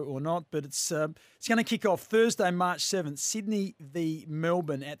 0 or not, but it's going to kick off Thursday, March 7th, Sydney v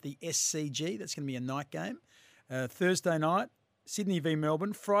Melbourne at the SCG. That's going to be a night game. Thursday night, Sydney v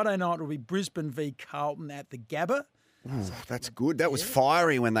Melbourne. Friday night will be Brisbane v Carlton at the Gabba. Ooh, that's good. That was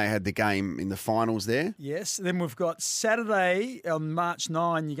fiery when they had the game in the finals there. Yes. Then we've got Saturday on March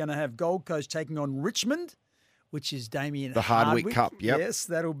 9, you're going to have Gold Coast taking on Richmond, which is Damien The Hardwick Cup, yep. Yes,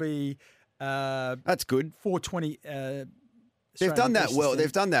 that'll be... that's good. 4:20... They've done that well.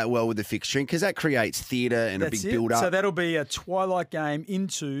 They've done that well with the fixturing because that creates theatre and a big build-up. So that'll be a twilight game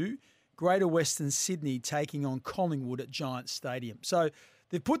into Greater Western Sydney taking on Collingwood at Giants Stadium. So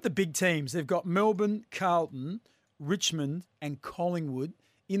they've put the big teams. They've got Melbourne, Carlton, Richmond and Collingwood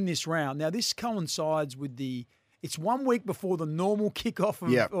in this round. Now, this coincides with it's 1 week before the normal kickoff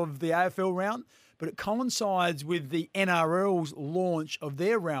of the AFL round, but it coincides with the NRL's launch of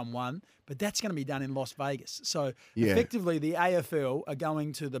their round 1, but that's going to be done in Las Vegas. So effectively, the AFL are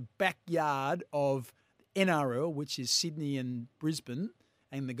going to the backyard of NRL, which is Sydney and Brisbane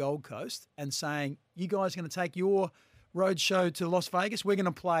and the Gold Coast, and saying, you guys are going to take your road show to Las Vegas. We're going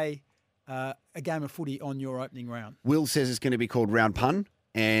to play a game of footy on your opening round. Will says it's going to be called Round Pun.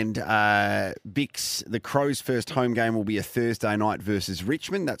 And Bicks, the Crows' first home game will be a Thursday night versus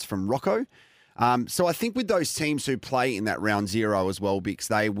Richmond. That's from Rocco. So I think with those teams who play in that round 0 as well, Bicks,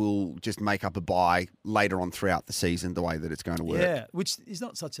 they will just make up a bye later on throughout the season, the way that it's going to work. Yeah, which is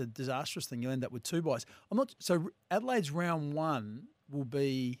not such a disastrous thing. You'll end up with 2 byes. So Adelaide's round 1 will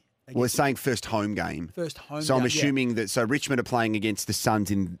be... Well, it's saying first home game. So I'm assuming that, so Richmond are playing against the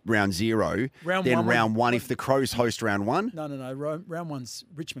Suns in round 0. Round one, if the Crows host round 1? No. Round 1's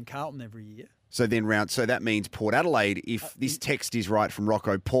Richmond Carlton every year. So that means Port Adelaide, if this text is right from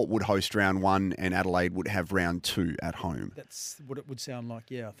Rocco, Port would host round 1 and Adelaide would have round 2 at home. That's what it would sound like,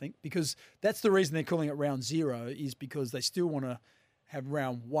 yeah, I think. Because that's the reason they're calling it round 0 is because they still want to have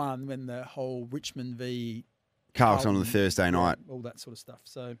round 1 when the whole Richmond v Carlton on the Thursday night. All that sort of stuff.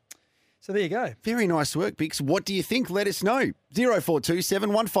 So there you go. Very nice work, Bicks. What do you think? Let us know. 0427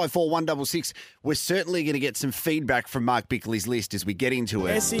 154 166. We're certainly going to get some feedback from Mark Bickley's list as we get into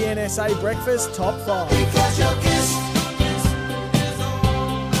it. SEN SA Breakfast Top 5. Because your kiss is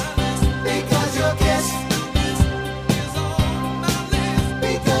on my list. Because your kiss is on my list.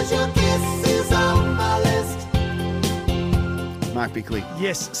 Because your kiss is on my list. Mark Bickley.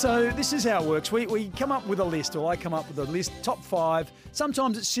 Yes, so this is how it works. We come up with a list, or I come up with a list, top 5.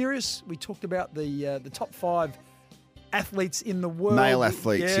 Sometimes it's serious. We talked about the top 5 athletes in the world. Male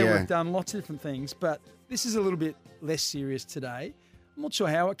athletes, yeah. We've done lots of different things, but this is a little bit less serious today. I'm not sure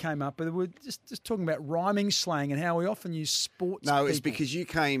how it came up, but we're just talking about rhyming slang and how we often use sports. No, it's because you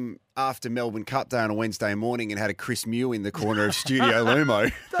came after Melbourne Cup Day on a Wednesday morning and had a Chris Mew in the corner of Studio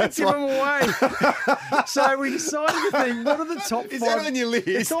Lumo. Don't give him away. So we decided to think, what are the top 5? Is that on your list?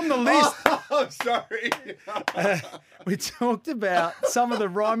 It's on the list. Oh, sorry. We talked about some of the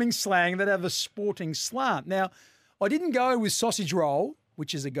rhyming slang that have a sporting slant. Now, I didn't go with sausage roll,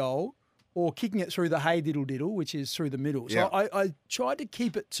 which is a goal, or kicking it through the hay diddle diddle, which is through the middle. So I tried to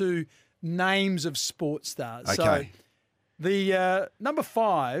keep it to names of sports stars. Okay. So the number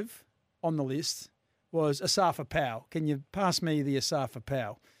 5 on the list was Asafa Powell. Can you pass me the Asafa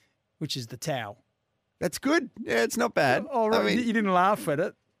Powell, which is the towel? That's good. Yeah, it's not bad. Oh, right. I mean, You didn't laugh at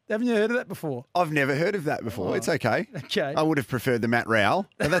it. Haven't you heard of that before? I've never heard of that before. Oh, It's okay. okay. I would have preferred the Matt Rowell,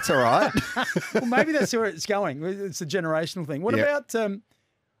 but that's all right. Well, maybe that's where it's going. It's a generational thing. What about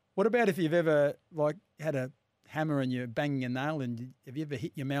if you've ever had a hammer and you're banging a nail, and have you ever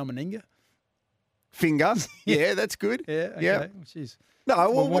hit your Malmeninga? Finger. Yeah, that's good. Yeah. Okay. Yeah. Jeez. No,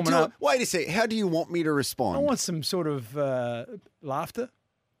 well, We're warming up. wait a sec. How do you want me to respond? I want some sort of laughter.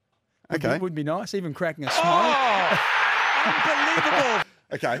 Okay. Would be nice. Even cracking a smile. Unbelievable.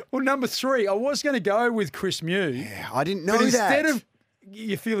 Okay. Well, number 3, I was going to go with Chris Mew. Yeah, I didn't know but that. Instead of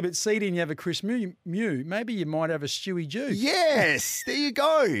you feel a bit seedy and you have a Chris Mew, maybe you might have a Stewie Jew. Yes, there you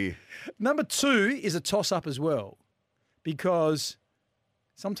go. Number 2 is a toss-up as well, because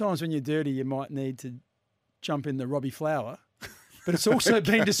sometimes when you're dirty, you might need to jump in the Robbie Flower. But it's also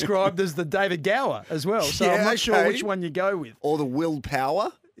been described as the David Gower as well. So Yeah, I'm not sure okay. which one you go with. Or the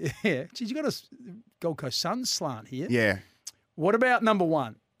willpower. Yeah. Geez, you got a Gold Coast Suns slant here. Yeah. What about number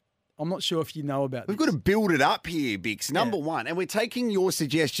 1? I'm not sure if you know about We've this. got to build it up here, Bicks. Number 1. And we're taking your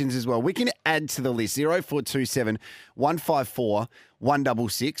suggestions as well. We can add to the list. 0427 154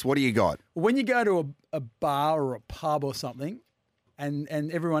 166. What do you got? When you go to a bar or a pub or something, and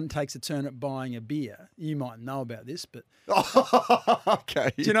everyone takes a turn at buying a beer, you might know about this, but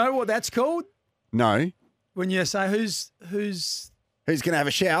Okay. do you know what that's called? No. When you say who's Who's going to have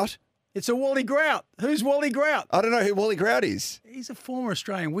a shout? it's a Wally Grout. Who's Wally Grout? I don't know who Wally Grout is. He's a former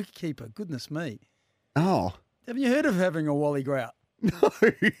Australian wicketkeeper. Goodness me. Oh. Haven't you heard of having a Wally Grout? No.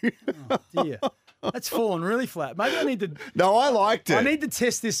 Oh, dear. That's fallen really flat. Maybe I need to. No, I liked it. I need to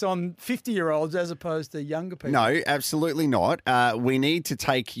test this on 50-year-olds as opposed to younger people. No, absolutely not. We need to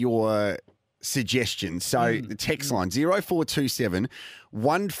take your suggestions. So the text line 0427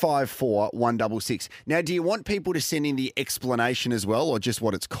 154 166. Now, do you want people to send in the explanation as well, or just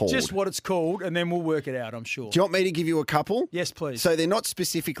what it's called? Just what it's called, and then we'll work it out, I'm sure. Do you want me to give you a couple? Yes, please. So they're not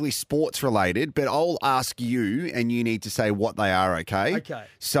specifically sports related, but I'll ask you and you need to say what they are, okay? Okay.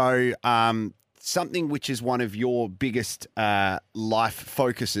 So something which is one of your biggest life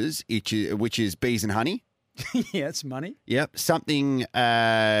focuses, which is bees and honey. Yeah, it's money. Yep. Something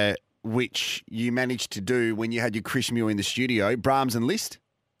which you managed to do when you had your Chris Mew in the studio, Brahms and Liszt.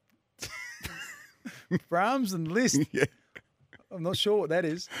 Brahms and Liszt. Yeah. I'm not sure what that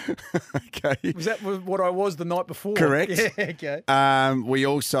is. Okay. Was that what I was the night before? Correct. Yeah, okay. We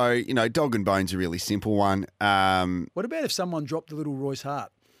also, Dog and Bone's a really simple one. What about if someone dropped a little Royce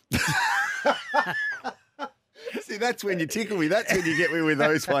Hart? See, that's when you tickle me. That's when you get me with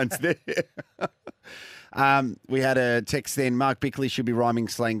those ones there. We had a text then. Mark Bickley should be rhyming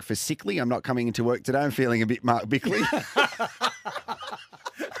slang for sickly. I'm not coming into work today. I'm feeling a bit Mark Bickley.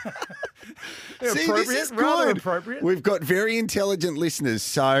 See, appropriate, this is rather good. appropriate. We've got very intelligent listeners.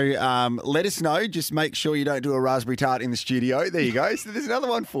 So let us know. Just make sure you don't do a raspberry tart in the studio. There you go. So there's another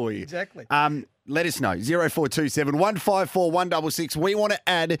one for you. Exactly. Let us know. 0427 154 166. We want to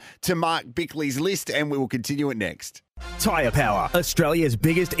add to Mark Bickley's list and we will continue it next. Tyre Power, Australia's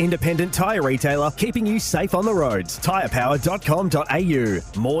biggest independent tyre retailer, keeping you safe on the roads.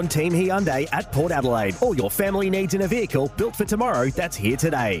 Tyrepower.com.au. Morn Team Hyundai at Port Adelaide. All your family needs in a vehicle built for tomorrow that's here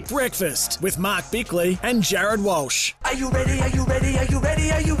today. Breakfast with Mark Bickley and Jared Walsh. Are you ready? Are you ready? Are you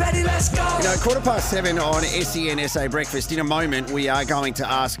ready? Are you ready? Let's go. 7:15 on SEN SA Breakfast. In a moment, we are going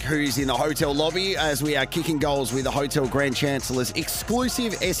to ask who's in the hotel lobby as we are kicking goals with the Hotel Grand Chancellor's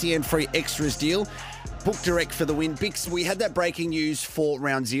exclusive SEN free extras deal. Book direct for the win. Bix, we had that breaking news for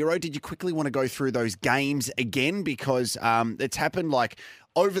round 0. Did you quickly want to go through those games again? Because it's happened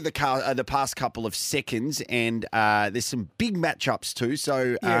over the past couple of seconds, and there's some big matchups too.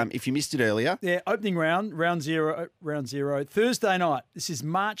 So if you missed it earlier. Yeah, opening round zero. Thursday night. This is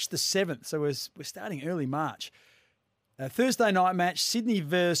March the 7th, so we're starting early March. Thursday night match, Sydney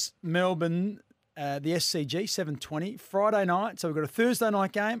versus Melbourne. The SCG, 7:20. Friday night, so we've got a Thursday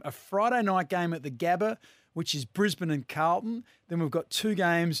night game, a Friday night game at the Gabba, which is Brisbane and Carlton. Then we've got 2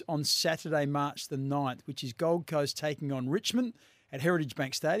 games on Saturday, March the 9th, which is Gold Coast taking on Richmond at Heritage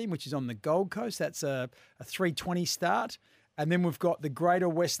Bank Stadium, which is on the Gold Coast. That's a 3:20 start. And then we've got the Greater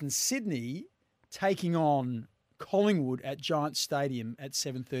Western Sydney taking on Collingwood at Giants Stadium at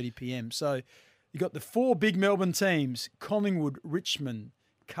 7:30 p.m. So you've got the 4 big Melbourne teams, Collingwood, Richmond,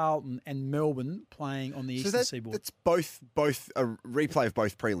 Carlton and Melbourne playing on the Eastern Seaboard. That's both a replay of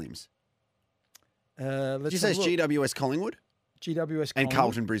both prelims. Did you say it's GWS Collingwood? GWS Collingwood. And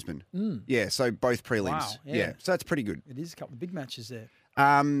Carlton Brisbane. Yeah, so both prelims. Wow, yeah, so that's pretty good. It is a couple of big matches there.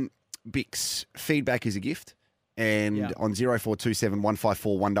 Bix, feedback is a gift. And Yeah. on 0427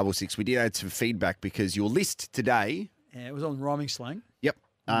 154 166, we did add some feedback because your list today. Yeah, it was on rhyming slang. Yep.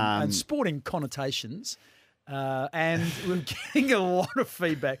 And sporting connotations. And we're getting a lot of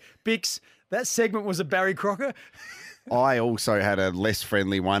feedback. Bix, that segment was a Barry Crocker. I also had a less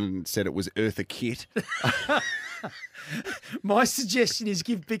friendly one, said it was Eartha Kitt. My suggestion is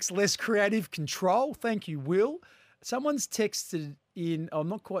give Bix less creative control. Thank you, Will. Someone's texted in, I'm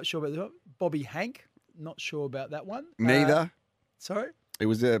not quite sure about that, Bobby Hank. Not sure about that one. Neither. Sorry? It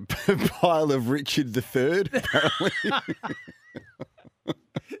was a pile of Richard III, apparently.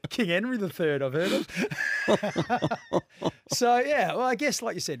 King Henry III, I've heard of. So, yeah, well, I guess,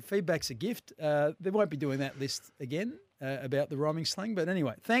 like you said, feedback's a gift. They won't be doing that list again about the rhyming slang. But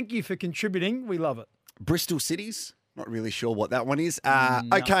anyway, thank you for contributing. We love it. Bristol Cities. Not really sure what that one is. No.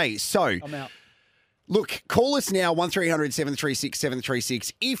 Okay, so I'm out. look, call us now, 1300 736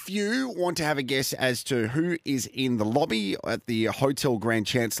 736. If you want to have a guess as to who is in the lobby at the Hotel Grand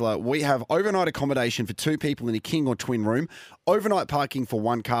Chancellor, we have overnight accommodation for 2 people in a king or twin room, overnight parking for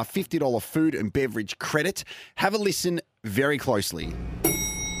 1 car, $50 food and beverage credit. Have a listen very closely.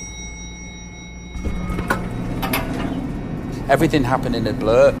 Everything happened in a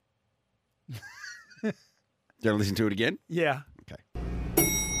blur. Do you want to listen to it again? Yeah. Okay.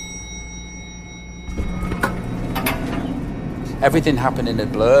 Everything happened in a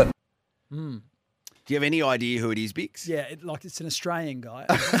blur. Do you have any idea who it is, Bix? Yeah, it's an Australian guy.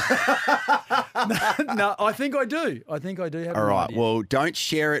 no, I think I do. I think I do have All an right. idea. Well, don't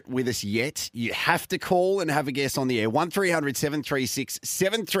share it with us yet. You have to call and have a guess on the air. 1300 736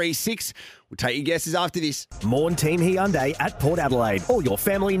 736. We'll take your guesses after this. Morn Team Hyundai at Port Adelaide. All your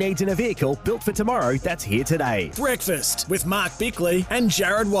family needs in a vehicle built for tomorrow that's here today. Breakfast with Mark Bickley and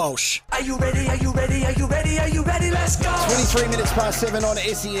Jared Walsh. Are you ready? Are you ready? Are you ready? Are you ready? Let's go. 23 minutes past 7 on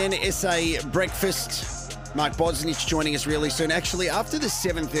SEN SA Breakfast. Mark Bosnich joining us really soon. Actually, after the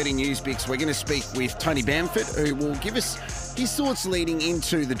 7:30 news, Bix, we're going to speak with Tony Bamford, who will give us his thoughts leading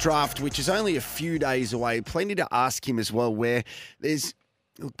into the draft, which is only a few days away. Plenty to ask him as well, where there's...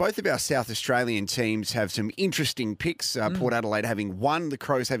 Look, both of our South Australian teams have some interesting picks. Port Adelaide having one, the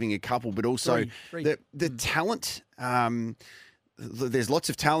Crows having a couple, but also Three. the talent. There's lots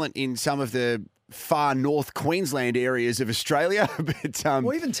of talent in some of the far north Queensland areas of Australia. But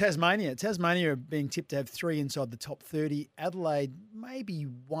Well, even Tasmania. Tasmania are being tipped to have 3 inside the top 30. Adelaide, maybe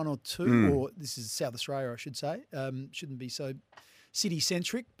 1 or 2, or this is South Australia, I should say. Shouldn't be so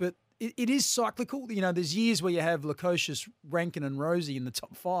city-centric, but it is cyclical. You know, there's years where you have Lukosius, Rankin and Rosie in the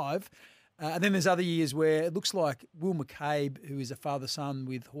top 5. And then there's other years where it looks like Will McCabe, who is a father-son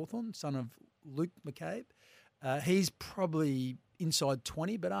with Hawthorn, son of Luke McCabe, he's probably inside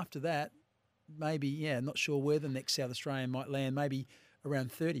 20, but after that, maybe, not sure where the next South Australian might land, maybe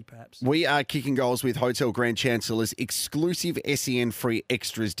around 30 perhaps. we are kicking goals with Hotel Grand Chancellor's exclusive SEN free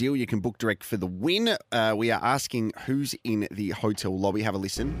extras deal. You can book direct for the win. We are asking who's in the hotel lobby. Have a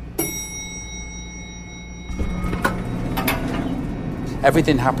listen.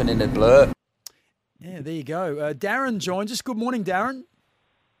 Everything happened in a blur. Yeah, there you go. Darren joins us. Good morning, Darren.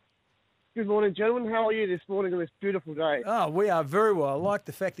 Good morning, gentlemen. How are you this morning on this beautiful day? Oh, we are very well. I like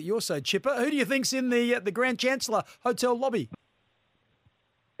the fact that you're so chipper. Who do you think's in the Grand Chancellor Hotel lobby?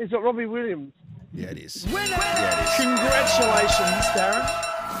 Is it Robbie Williams? Yeah, it is. Winner! Congratulations, Darren.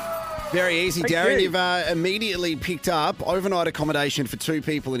 Very easy, Thank Darren. you. You've immediately picked up overnight accommodation for 2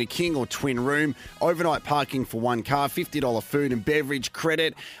 people in a king or twin room, overnight parking for 1 car, $50 food and beverage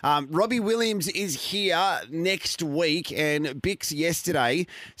credit. Robbie Williams is here next week, and Bix yesterday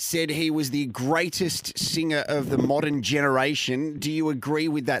said he was the greatest singer of the modern generation. Do you agree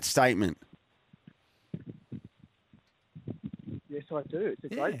with that statement? Yes, I do. It's a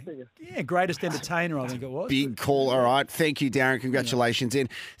great singer. Yeah, greatest entertainer, I think it was. Big call. All right. Thank you, Darren. Congratulations. And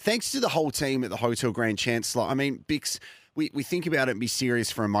thanks to the whole team at the Hotel Grand Chancellor. I mean, Bix, we think about it and be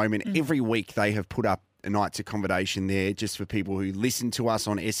serious for a moment. Every week they have put up a night's accommodation there just for people who listen to us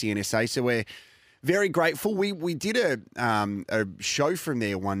on SENSA. So we're very grateful. We did a show from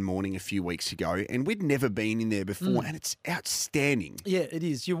there one morning a few weeks ago, and we'd never been in there before, and it's outstanding. Yeah, it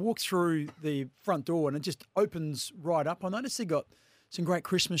is. You walk through the front door and it just opens right up. I noticed they got some great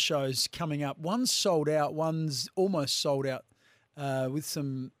Christmas shows coming up. One's sold out, one's almost sold out with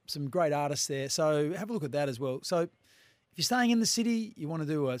some great artists there. So have a look at that as well. So if you're staying in the city, you want to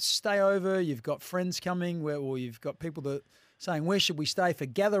do a stay over, you've got friends coming, or you've got people that saying, where should we stay for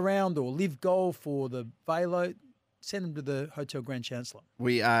gather round or live golf or the Velo, send them to the Hotel Grand Chancellor.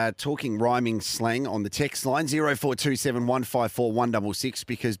 We are talking rhyming slang on the text line, 0427 154 166,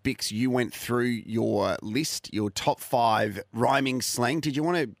 because, Bix, you went through your list, your top 5 rhyming slang. Did you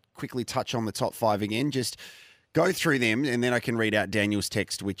want to quickly touch on the top 5 again? Just Go through them, and then I can read out Daniel's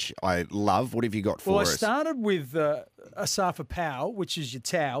text, which I love. What have you got for Well, I us? started with Asafa Powell, which is your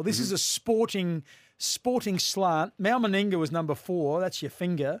towel. This is a sporting slant. Mal Meninga was number 4. That's your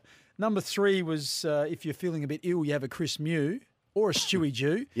finger. Number 3 was if you're feeling a bit ill, you have a Chris Mew or a Stewie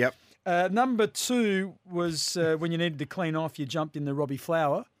Jew. Yep. Number 2 was when you needed to clean off, you jumped in the Robbie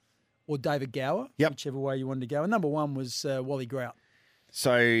Flower or David Gower, whichever way you wanted to go. And number 1 was Wally Grout.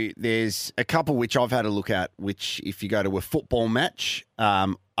 So there's a couple which I've had a look at, which if you go to a football match,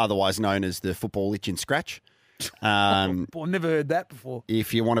 otherwise known as the football itch and scratch. I've never heard that before.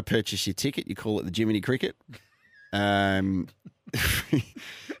 If you want to purchase your ticket, you call it the Jiminy Cricket.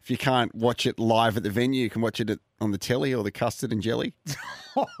 If you can't watch it live at the venue, you can watch it on the telly or the custard and jelly. Is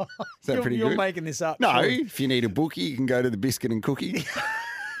that pretty good? You're making this up. No, Sure. if you need a bookie, you can go to the biscuit and cookie.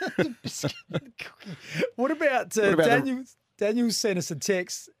 What about Daniel? Daniel sent us a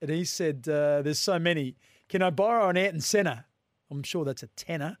text and he said, there's so many. Can I borrow an Ayrton Senna? I'm sure that's a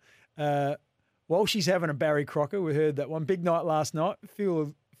tenner. Walshy's having a Barry Crocker. We heard that one. Big night last night.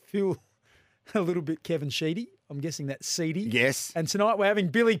 Feel a little bit Kevin Sheedy. I'm guessing that's seedy. Yes. And tonight we're having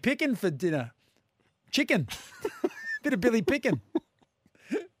Billy Pickin for dinner. Chicken. Bit of Billy Pickin.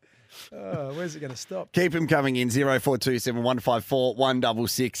 Where's it going to stop? Keep them coming in, 0427 154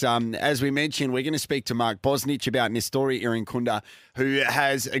 166. As we mentioned, we're going to speak to Mark Bosnich about Nestori Irinkunda, who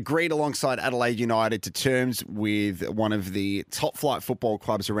has agreed alongside Adelaide United to terms with one of the top flight football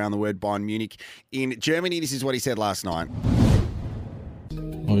clubs around the world, Bayern Munich, in Germany. This is what he said last night.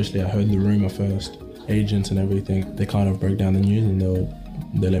 Obviously, I heard the rumour first. Agents and everything, they kind of broke down the news and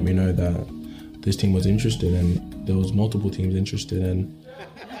they let me know that this team was interested and there was multiple teams interested and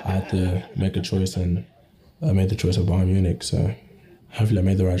I had to make a choice and I made the choice of Bayern Munich. So hopefully I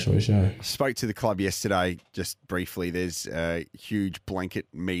made the right choice, yeah. Spoke to the club yesterday, just briefly. There's a huge blanket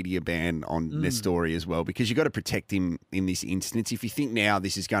media ban on Nestori as well because you've got to protect him in this instance. If you think now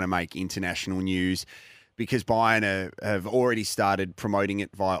this is going to make international news, because Bayern have already started promoting it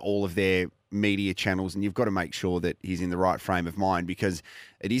via all of their media channels, and you've got to make sure that he's in the right frame of mind because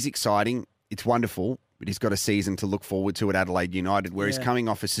it is exciting, it's wonderful, but he's got a season to look forward to at Adelaide United, where he's coming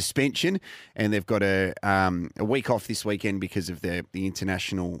off a suspension, and they've got a week off this weekend because of the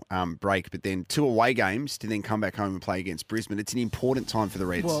international break, but then 2 away games to then come back home and play against Brisbane. It's an important time for the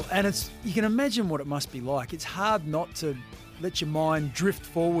Reds. Well, and you can imagine what it must be like. It's hard not to let your mind drift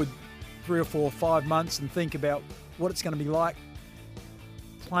forward 3 or 4 or 5 months and think about what it's going to be like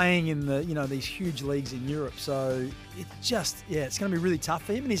playing in these huge leagues in Europe. So it's going to be really tough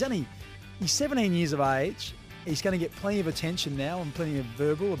for him. And he's 17 years of age. He's going to get plenty of attention now and plenty of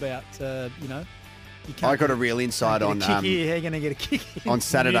verbal about, I got a real insight on how you're going to get a kick. On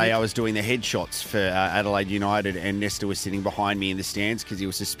Saturday, I was doing the headshots for Adelaide United, and Nestor was sitting behind me in the stands because he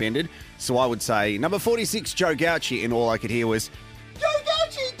was suspended. So I would say, number 46, Joe Gauci, and all I could hear was, Joe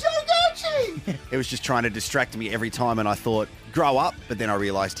Gauci, Joe Gauci! It was just trying to distract me every time, and I thought, grow up, but then I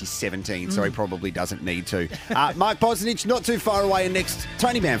realised he's 17, so he probably doesn't need to. Mark Bosnich, not too far away, and next,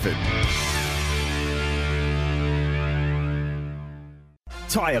 Tony Bamford.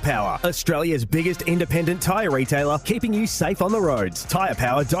 Tyre Power, Australia's biggest independent tyre retailer, keeping you safe on the roads.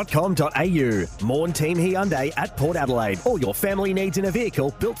 Tyrepower.com.au. Morn Team Hyundai at Port Adelaide. All your family needs in a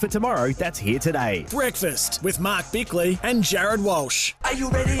vehicle built for tomorrow that's here today. Breakfast with Mark Bickley and Jared Walsh. Are you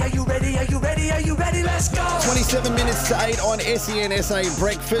ready? Are you ready? Are you ready? Are you ready? Let's go! 27 minutes to 8 on SEN SA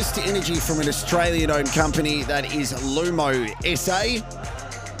Breakfast. Energy from an Australian-owned company that is Lumo SA.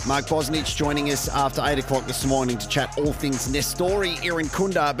 Mark Bosnich joining us after 8 o'clock this morning to chat all things Nestori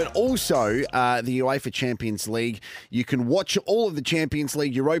Irinkunda, but also the UEFA Champions League. You can watch all of the Champions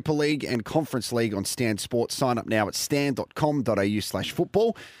League, Europa League and Conference League on Stan Sport. Sign up now at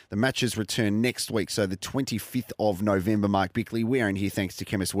stan.com.au/football. The matches return next week, so the 25th of November. Mark Bickley, we're in here thanks to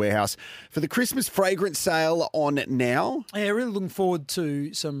Chemist Warehouse for the Christmas fragrance sale on now. Yeah, really looking forward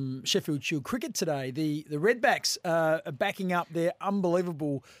to some Sheffield Shield cricket today. The Redbacks are backing up their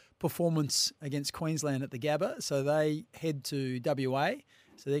unbelievable performance against Queensland at the Gabba, so they head to WA.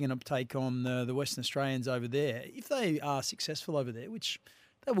 So they're going to take on the Western Australians over there. If they are successful over there, which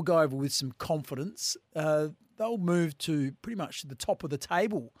they will go over with some confidence, they'll move to pretty much the top of the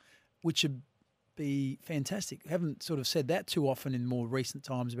table, which would be fantastic. I haven't sort of said that too often in more recent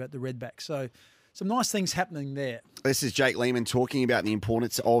times about the Redbacks. So some nice things happening there. This is Jake Lehman talking about the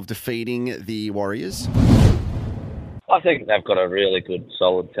importance of defeating the Warriors. I think they've got a really good,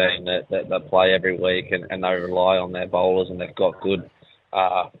 solid team that play every week and they rely on their bowlers, and they've got good,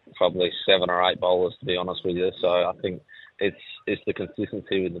 probably 7 or 8 bowlers, to be honest with you. So I think it's the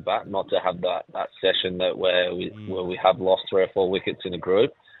consistency with the bat, not to have that session where we have lost 3 or 4 wickets in a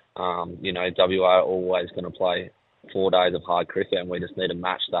group. WA are always going to play 4 days of hard cricket, and we just need to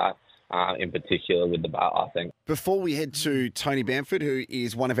match that, in particular with the bat, I think. Before we head to Tony Bamford, who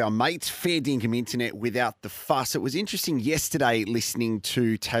is one of our mates, fair dinkum internet without the fuss. It was interesting yesterday listening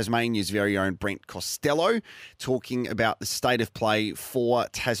to Tasmania's very own Brent Costello talking about the state of play for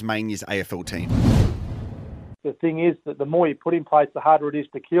Tasmania's AFL team. The thing is that the more you put in place, the harder it is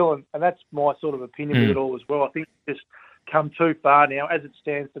to kill, and that's my sort of opinion with it all as well. I think it's just come too far now. As it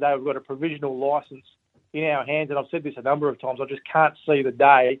stands today, we've got a provisional licence in our hands, and I've said this a number of times, I just can't see the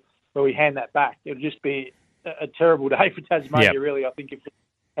day where we hand that back. It would just be a terrible day for Tasmania, really, I think, if we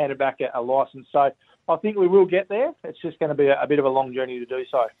handed back a licence. So I think we will get there. It's just going to be a bit of a long journey to do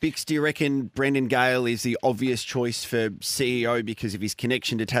so. Bicks, do you reckon Brendan Gale is the obvious choice for CEO because of his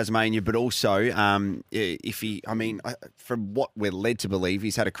connection to Tasmania, but also from what we're led to believe,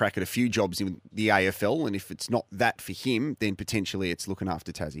 he's had a crack at a few jobs in the AFL, and if it's not that for him, then potentially it's looking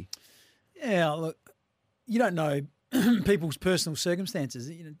after Tassie. Yeah, look, you don't know people's personal circumstances.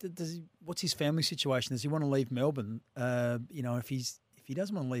 What's his family situation? Does he want to leave Melbourne? If he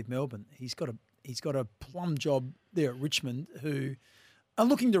doesn't want to leave Melbourne, he's got a plum job there at Richmond who are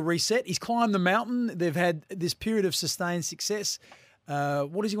looking to reset. He's climbed the mountain. They've had this period of sustained success.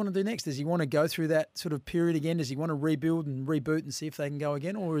 What does he want to do next? Does he want to go through that sort of period again? Does he want to rebuild and reboot and see if they can go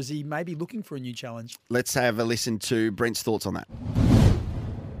again? Or is he maybe looking for a new challenge? Let's have a listen to Brent's thoughts on that.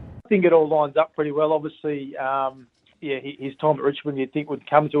 I think it all lines up pretty well. Obviously, his time at Richmond you'd think would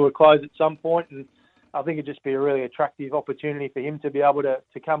come to a close at some point, and I think it'd just be a really attractive opportunity for him to be able to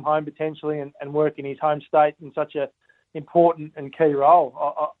come home potentially and work in his home state in such a important and key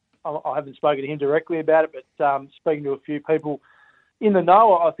role. I haven't spoken to him directly about it, but speaking to a few people in the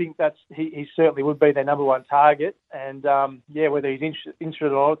know, I think he certainly would be their number one target. And whether he's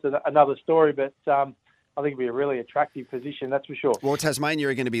interested or not, it's another story. But I think it'd be a really attractive position, that's for sure. Well, Tasmania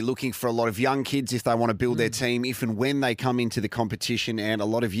are going to be looking for a lot of young kids if they want to build their team, if and when they come into the competition. And a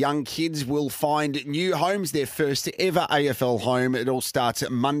lot of young kids will find new homes, their first ever AFL home. It all starts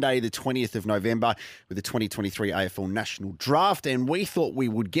Monday, the 20th of November, with the 2023 AFL National Draft. And we thought we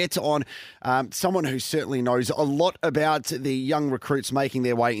would get on someone who certainly knows a lot about the young recruits making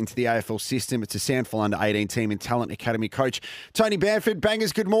their way into the AFL system. It's a Sandful Under-18 team and talent academy coach, Tony Bamford.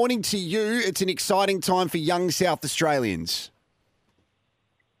 Bangers, good morning to you. It's an exciting time for young South Australians.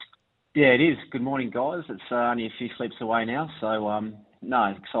 Yeah, it is. Good morning, guys. It's only a few sleeps away now, so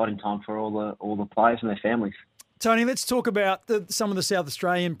exciting time for all the players and their families. Tony, let's talk about some of the South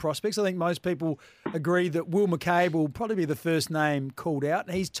Australian prospects. I think most people agree that Will McCabe will probably be the first name called out.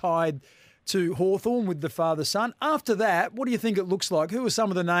 He's tied to Hawthorn with the father-son. After that, what do you think it looks like? Who are some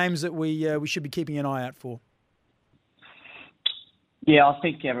of the names that we should be keeping an eye out for? Yeah, I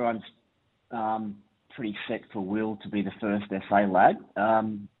think everyone's pretty set for Will to be the first SA lad.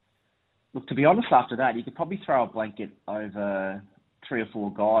 Look, to be honest, after that, you could probably throw a blanket over 3 or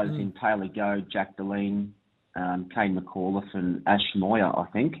 4 guys in Taylor Goad, Jack Deline, Kane McAuliffe and Ash Moyer, I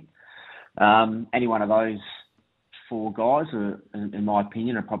think. Any one of those 4 guys, in my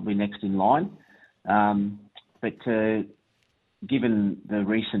opinion, are probably next in line. But given the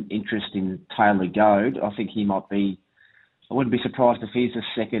recent interest in Taylor Goad, I think he might be, I wouldn't be surprised if he's the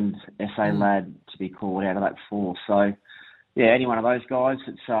second SA lad to be called out of that 4. So, yeah, any one of those guys,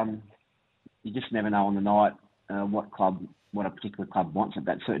 it's you just never know on the night what a particular club wants at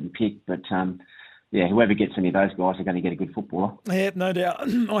that certain pick. But, whoever gets any of those guys are going to get a good footballer. Yeah, no doubt.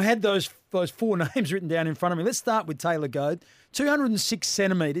 I had those 4 names written down in front of me. Let's start with Taylor Goad. 206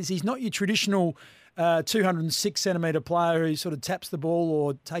 centimetres. He's not your traditional 206 centimetre player who sort of taps the ball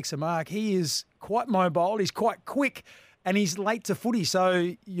or takes a mark. He is quite mobile. He's quite quick. And he's late to footy,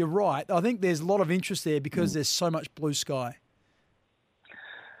 so you're right. I think there's a lot of interest there because there's so much blue sky.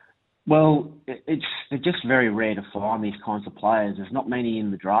 Well, they're just very rare to find these kinds of players. There's not many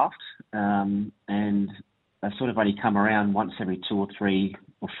in the draft, and they sort of only come around once every 2 or 3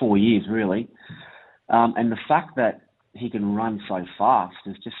 or 4 years, really. And the fact that he can run so fast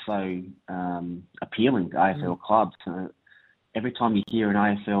is just so appealing to AFL clubs. Every time you hear an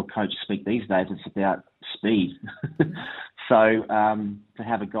AFL coach speak these days, it's about speed. So to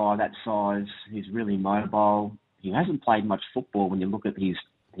have a guy that size who's really mobile, he hasn't played much football when you look at his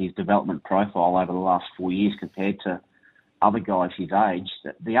development profile over the last 4 years compared to other guys his age,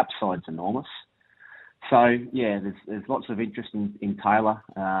 the upside's enormous. So, yeah, there's lots of interest in Taylor.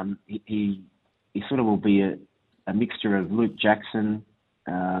 He sort of will be a mixture of Luke Jackson,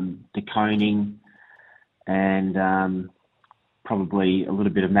 De Koning, and probably a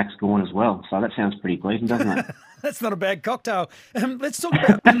little bit of Max Gawn as well. So that sounds pretty pleasing, doesn't it? That's not a bad cocktail. Let's talk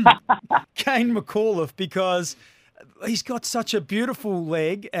about Kane McAuliffe, because he's got such a beautiful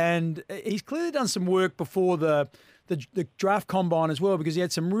leg, and he's clearly done some work before the draft combine as well, because he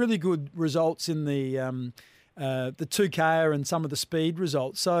had some really good results in the 2K and some of the speed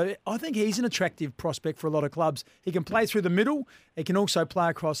results. So I think he's an attractive prospect for a lot of clubs. He can play through the middle. He can also play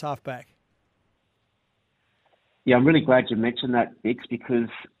across half-back. Yeah, I'm really glad you mentioned that, Bicks, because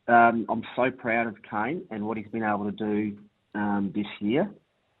I'm so proud of Kane and what he's been able to do this year.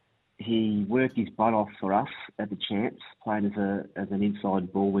 He worked his butt off for us at the Champs, playing as an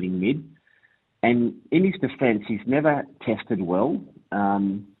inside ball-winning mid. And in his defence, he's never tested well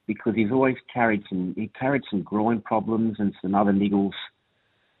because he's always carried some groin problems and some other niggles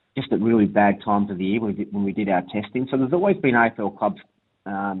just at really bad times of the year when we did our testing. So there's always been AFL clubs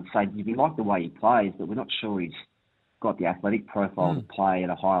saying, we like the way he plays, but we're not sure he's got the athletic profile to play at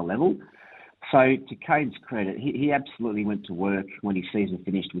a higher level. So to Kane's credit, he absolutely went to work when his season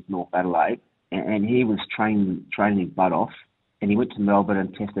finished with North Adelaide, and he was training his butt off. And he went to Melbourne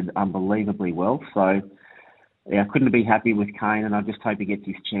and tested unbelievably well. So I couldn't be happy with Kane, and I just hope he gets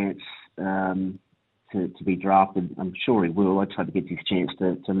his chance to be drafted. I'm sure he will. I just hope he gets his chance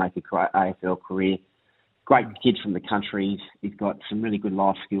to make a AFL career. Great kid from the country. He's got some really good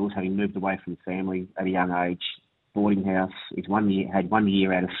life skills, having moved away from family at a young age, boarding house. He's had 1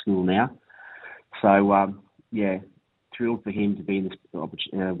 year out of school now. So, thrilled for him to be in this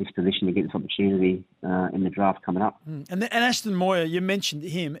position to get this opportunity in the draft coming up. And Aston Moyer, you mentioned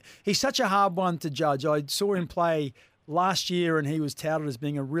him. He's such a hard one to judge. I saw him play last year and he was touted as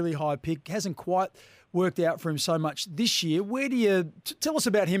being a really high pick. Hasn't quite worked out for him so much this year. Where do you tell us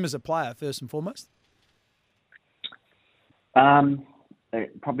about him as a player, first and foremost?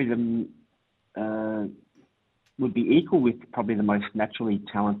 Probably would be equal with probably the most naturally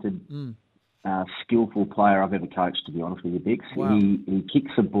talented skillful player I've ever coached, to be honest with you, Bicks. Wow. He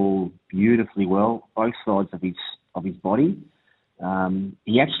kicks the ball beautifully well, both sides of his body.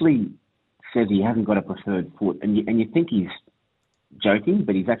 He actually says he hasn't got a preferred foot, and you think he's joking,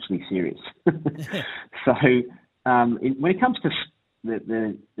 but he's actually serious. So when it comes to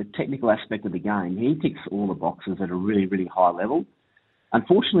the technical aspect of the game, he ticks all the boxes at a really, really high level.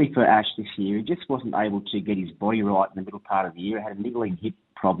 Unfortunately for Ash this year, he just wasn't able to get his body right in the middle part of the year. He had a niggling hip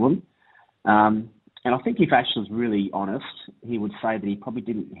problem. And I think if Ash was really honest, he would say that he probably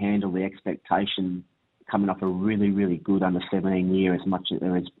didn't handle the expectation coming off a really, really good under-17 year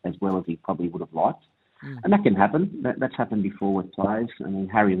as well as he probably would have liked. And that can happen. That's happened before with players. I mean,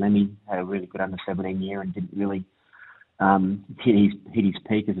 Harry Lemmy had a really good under-17 year and didn't really hit his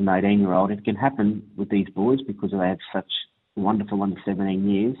peak as an 18-year-old. It can happen with these boys because they have such wonderful under-17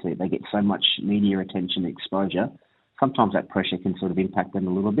 years. They get so much media attention and exposure. Sometimes that pressure can sort of impact them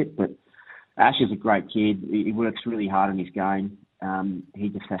a little bit, but Ash is a great kid. He works really hard on his game. He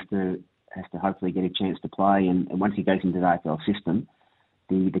just has to hopefully get a chance to play. And once he goes into the AFL system,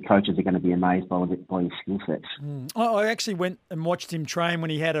 the coaches are going to be amazed by his skill sets. I actually went and watched him train when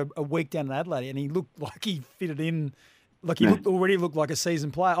he had a week down in Adelaide, and he looked like he fitted in. Like he already looked like a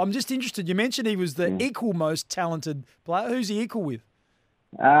seasoned player. I'm just interested. You mentioned he was the equal most talented player. Who's he equal with?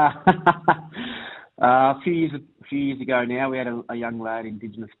 A few years ago now, we had a young lad,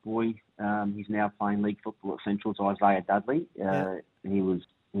 Indigenous boy. He's now playing league football at Central's, Isaiah Dudley. He was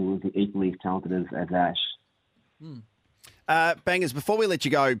equally as talented as Ash. Bangers, before we let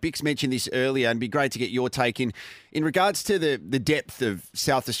you go, Bix mentioned this earlier, and it'd be great to get your take in regards to the depth of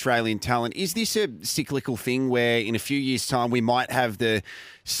South Australian talent. Is this a cyclical thing where in a few years' time we might have the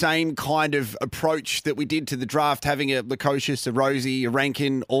same kind of approach that we did to the draft, having a Lukosius, a Rosie, a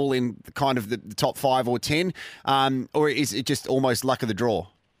Rankin, all in kind of the top 5 or 10? Or is it just almost luck of the draw?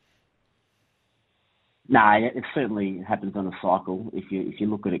 No, it certainly happens on a cycle. If you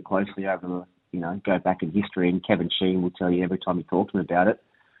look at it closely over go back in history, and Kevin Sheen will tell you every time you talk to him about it,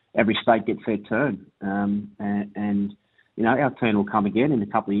 every state gets their turn. And our turn will come again in a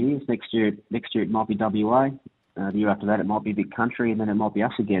couple of years. Next year it might be WA. The year after that it might be Big Country, and then it might be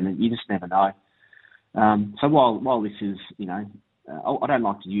us again. And you just never know. So while this is, I don't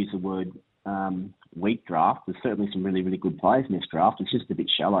like to use the word weak draft. There's certainly some really, really good players in this draft. It's just a bit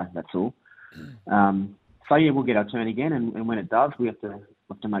shallow, that's all. So we'll get our turn again, and when it does, we have to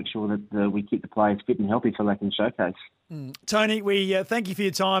make sure that we keep the players fit and healthy so they can showcase. Tony, we thank you for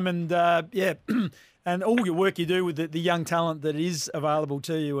your time and and all your work you do with the young talent that is available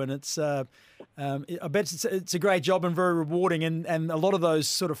to you, and it's I bet it's a great job and very rewarding, and a lot of those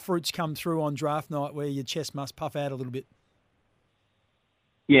sort of fruits come through on draft night where your chest must puff out a little bit.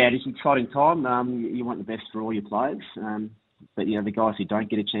 Yeah, it is an exciting time. You want the best for all your players, but the guys who don't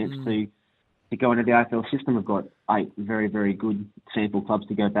get a chance to go into the AFL system. We've got 8 very, very good sample clubs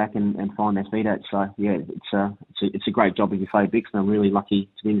to go back and find their feet at. So, yeah, it's a great job, as you say, Bicks, and I'm really lucky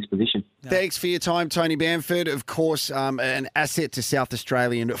to be in this position. Thanks for your time, Tony Bamford. Of course, an asset to South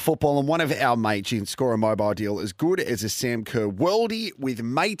Australian football and one of our mates. You can score a mobile deal as good as a Sam Kerr worldie with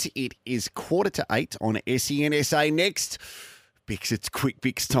Mate. It is 7:45 on SENSA. Next, Bicks, it's quick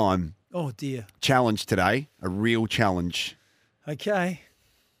Bicks time. Oh, dear. Challenge today, a real challenge. Okay.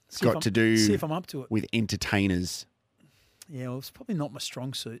 It's got to do see if I'm up to it. with entertainers. Yeah, well, it's probably not my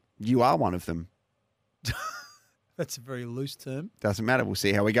strong suit. You are one of them. That's a very loose term. Doesn't matter. We'll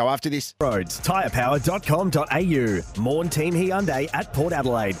see how we go after this. Roads, tyrepower.com.au. Morn Team Hyundai at Port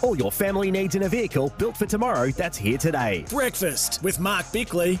Adelaide. All your family needs in a vehicle built for tomorrow that's here today. Breakfast with Mark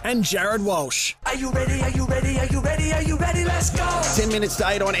Bickley and Jared Walsh. Are you ready? Are you ready? Are you ready? Are you ready? Let's go! 10 minutes to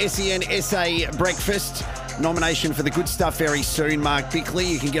 8 on SENSA Breakfast. Nomination for the good stuff very soon, Mark Bickley.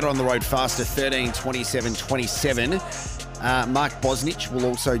 You can get on the road faster, 13 27 27. Mark Bosnich will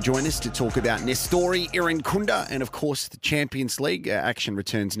also join us to talk about Nestori Irankunda and, of course, the Champions League. Action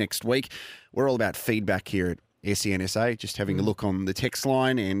returns next week. We're all about feedback here at SENSA, just having a look on the text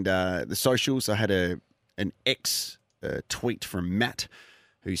line and the socials. I had an tweet from Matt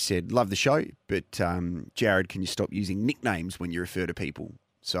who said, love the show, but Jared, can you stop using nicknames when you refer to people?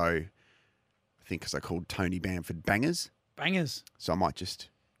 So I think because I called Tony Bamford Bangers. Bangers. So I might just,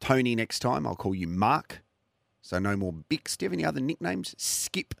 Tony next time, I'll call you Mark. So no more Bicks. Do you have any other nicknames?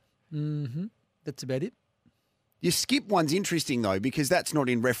 Skip. Mm-hmm. That's about it. Your Skip one's interesting, though, because that's not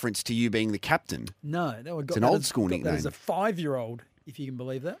in reference to you being the captain. No. It's an old school nickname. That as a 5-year-old, if you can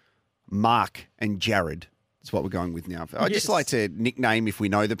believe that. Mark and Jared. That's what we're going with now. I just like to nickname if we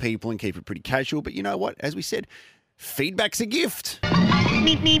know the people and keep it pretty casual. But you know what? As we said, feedback's a gift.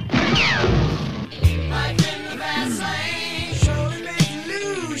 Meep, meep. Life in the fast lane, surely make you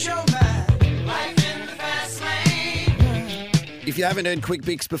lose your mind. Life in the fast lane. If you haven't heard Quick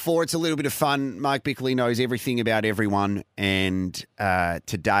Bicks before, it's a little bit of fun. Mark Bickley knows everything about everyone. And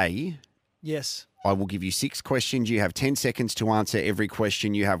today, yes, I will give you 6 questions. You have 10 seconds to answer every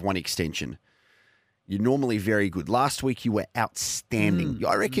question. You have 1 extension. You're normally very good. Last week, you were outstanding.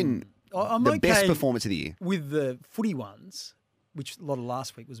 I reckon I'm the okay best performance of the year. with the footy ones, which a lot of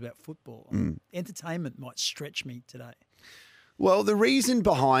last week was about football. Entertainment might stretch me today. Well, the reason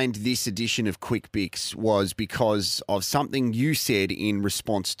behind this edition of Quick Bicks was because of something you said in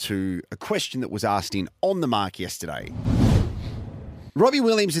response to a question that was asked in On the Mark yesterday. Robbie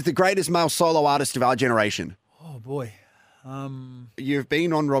Williams is the greatest male solo artist of our generation. Oh, boy. You've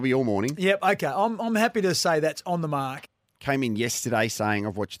been on Robbie all morning. Yep, okay. I'm happy to say that's on the mark. Came in yesterday saying,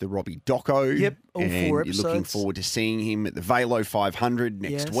 I've watched the Robbie doco. Yep, all 4 and you're episodes. looking forward to seeing him at the Velo 500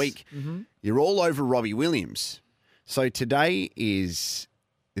 next Yes. week. Mhm. You're all over Robbie Williams. So today is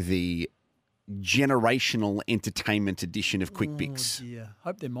the generational entertainment edition of Quick Bicks. Oh, dear.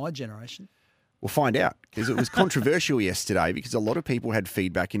 Hope they're my generation. We'll find out because it was controversial yesterday because a lot of people had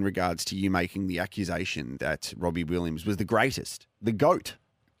feedback in regards to you making the accusation that Robbie Williams was the greatest, the GOAT.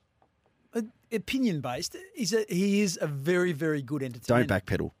 Opinion-based. He is a very, very good entertainer. Don't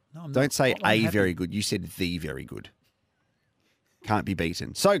backpedal. No, I'm Don't not. say I'm a happy. very good. You said the very good. Can't be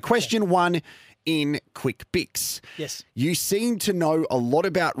beaten. So question 1 in Quick Bicks. Yes. You seem to know a lot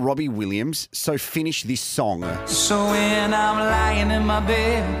about Robbie Williams, so finish this song. So when I'm lying in my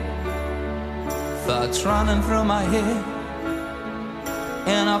bed, thoughts running through my head,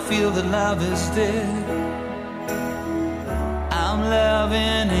 and I feel that love is dead, I'm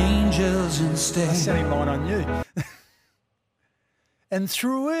loving angels instead. That's the only line I knew. And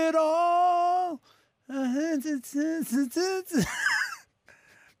through it all...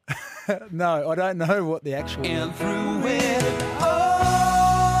 No, I don't know what the actual... And through it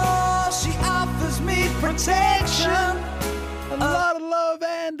all, she offers me protection. A lot of love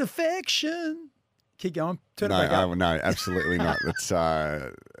and affection. Keep going. Turn it back up. No, absolutely not. That's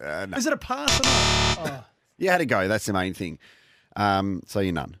no. Is it a pass or not? Oh. You had to go. That's the main thing. So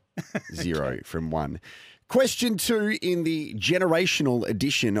you're none. 0 from 1. Question 2 in the generational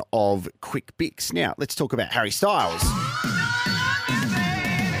edition of Quick Bicks. Now, let's talk about Harry Styles.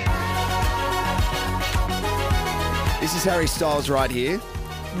 This is Harry Styles right here.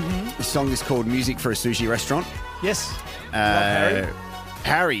 Mm-hmm. The song is called Music for a Sushi Restaurant. Yes. Harry.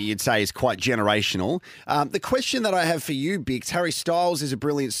 Harry, you'd say, is quite generational. The question that I have for you, Bix, Harry Styles is a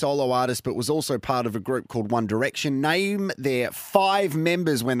brilliant solo artist, but was also part of a group called One Direction. Name their 5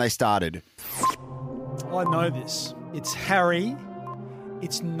 members when they started. I know this. It's Harry,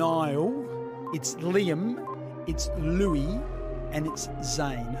 it's Niall, it's Liam, it's Louis, and it's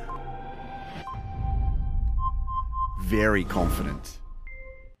Zayn. Very confident.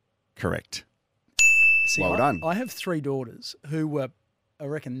 Correct. See, Well done. I have 3 daughters who were, I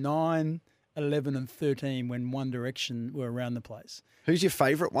reckon, 9, 11 and 13 when One Direction were around the place. Who's your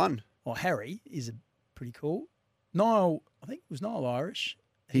favourite one? Well, Harry is pretty cool. Niall, I think it was Niall Irish.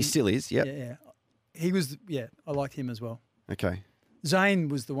 He still is, yep. Yeah. He was, I liked him as well. Okay. Zane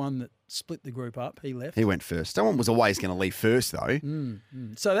was the one that split the group up. He left. He went first. Someone was always going to leave first, though.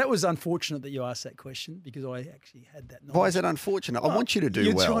 So that was unfortunate that you asked that question because I actually had that knowledge. Why is that unfortunate? I want you to do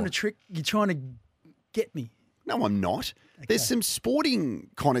you're well. You're trying to get me. No, I'm not. There's some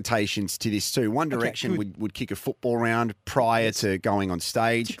sporting connotations to this too. One Direction would kick a football round prior to going on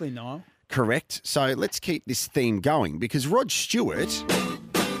stage. Particularly Niall. Correct. So let's keep this theme going because Rod Stewart...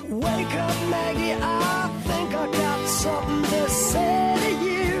 Wake up, Maggie, I think I got something to say to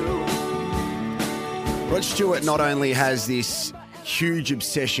you. Rod Stewart not only has this huge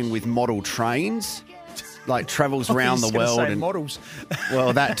obsession with model trains, like travels around the world and models.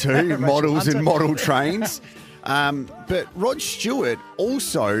 Well, that too, models and model trains. But Rod Stewart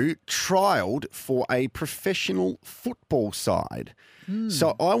also trialled for a professional football side.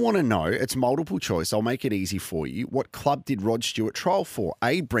 So I want to know, it's multiple choice, I'll make it easy for you. What club did Rod Stewart trial for?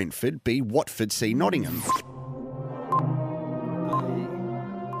 A, Brentford, B, Watford, C, Nottingham.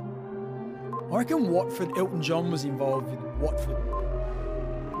 I reckon Watford, Elton John was involved with Watford.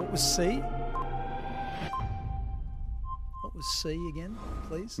 What was C? What was C again,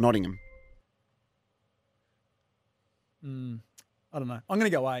 please? Nottingham. I don't know. I'm going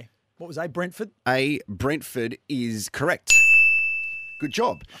to go A. What was A? Brentford? A, Brentford is correct. Good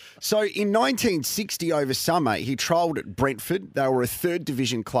job. So in 1960 over summer, he trialled at Brentford. They were a 3rd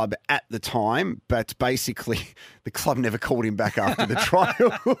division club at the time, but basically the club never called him back after the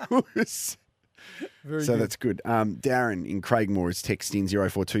trials. Very so good. that's good. Darren in Craigmore is texting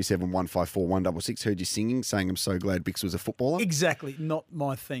 0427154166. Heard you singing, saying I'm so glad Bicks was a footballer. Exactly. Not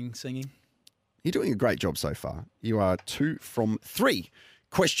my thing, singing. You're doing a great job so far. You are 2 from 3.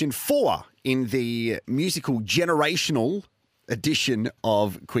 Question 4 in the musical generational edition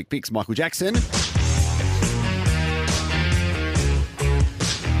of Quick Picks, Michael Jackson.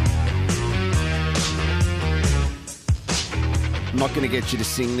 I'm not going to get you to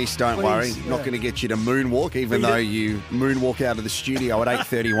sing this, don't worry. Not going to get you to moonwalk, even though you moonwalk out of the studio at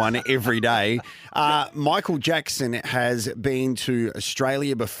 8:31 every day. Michael Jackson has been to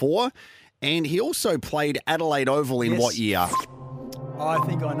Australia before, and he also played Adelaide Oval in what year? I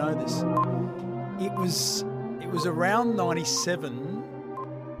think I know this. It was around 97.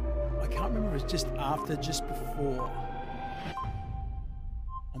 I can't remember if it was just after, just before.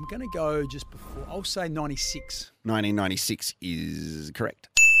 I'm going to go just before. I'll say 96. 1996 is correct.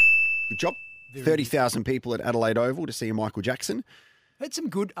 Good job. 30,000 people at Adelaide Oval to see Michael Jackson. Had some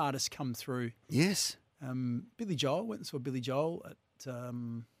good artists come through. Yes. Billy Joel. Went and saw Billy Joel at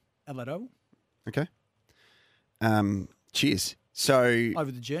Adelaide Oval. Okay. Cheers. So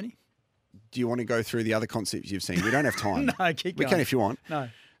Over the Journey. do you want to go through the other concepts you've seen? We don't have time. No, keep We going. can if you want. No.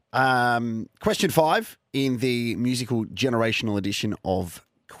 Question 5 in the musical generational edition of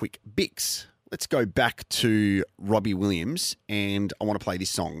Quick Bicks. Let's go back to Robbie Williams, and I want to play this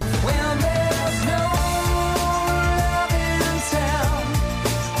song. Well, there's no love in town.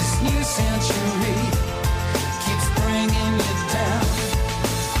 This new century keeps bringing you down.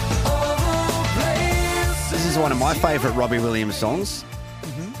 This is one of my favourite Robbie Williams songs.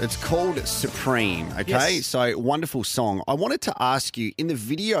 It's called Supreme, okay? Yes. So, wonderful song. I wanted to ask you, in the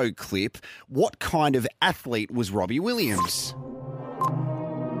video clip, what kind of athlete was Robbie Williams?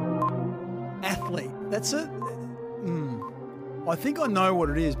 Athlete. That's it. I think I know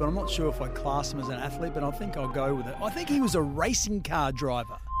what it is, but I'm not sure if I class him as an athlete, but I think I'll go with it. I think he was a racing car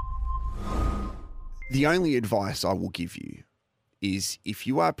driver. The only advice I will give you is if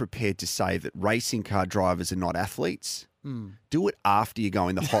you are prepared to say that racing car drivers are not athletes, do it after you go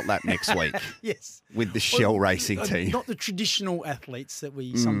in the hot lap next week. Yes. With the Shell racing team. Not the traditional athletes that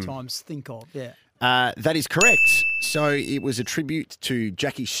we sometimes think of, yeah. That is correct. So it was a tribute to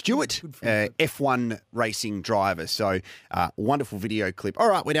Jackie Stewart, F1 racing driver. So wonderful video clip. All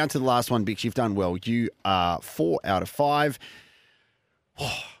right, we're down to the last one, Bix. You've done well. You are 4 out of 5.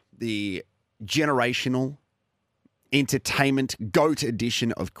 The generational entertainment GOAT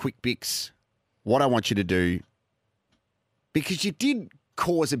edition of Quick Bix. What I want you to do, because you did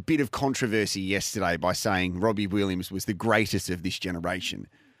cause a bit of controversy yesterday by saying Robbie Williams was the greatest of this generation.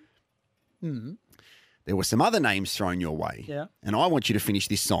 There were some other names thrown your way. Yeah. And I want you to finish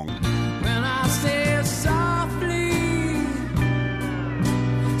this song. When I say softly,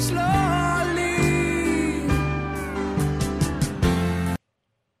 slowly.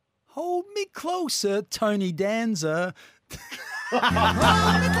 Hold me closer, Tony Danza.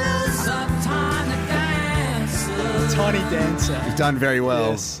 Hold me closer, time to dance. Tiny Dancer. You've done very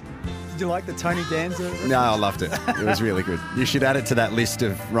well. Yes. Did you like the Tony Dancer? No, I loved it. It was really good. You should add it to that list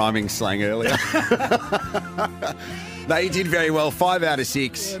of rhyming slang earlier. No, you did very well. 5 out of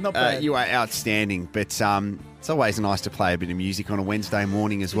 6. Yeah, not bad. You are outstanding. But it's always nice to play a bit of music on a Wednesday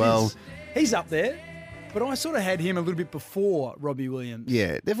morning as well. He's up there, but I sort of had him a little bit before Robbie Williams.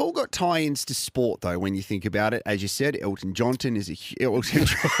 Yeah, they've all got tie-ins to sport, though, when you think about it. As you said, Elton Johnson is a... Elton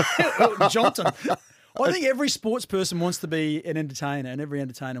Johnson. I think every sports person wants to be an entertainer, and every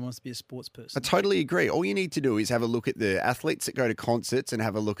entertainer wants to be a sports person. I totally agree. All you need to do is have a look at the athletes that go to concerts and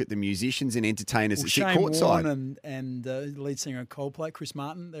have a look at the musicians and entertainers that sit Shane courtside. Warne and lead singer of Coldplay, Chris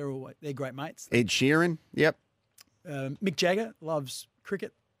Martin, they're great mates. Ed Sheeran, yep. Mick Jagger loves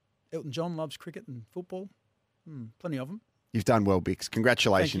cricket. Elton John loves cricket and football. Plenty of them. You've done well, Bicks.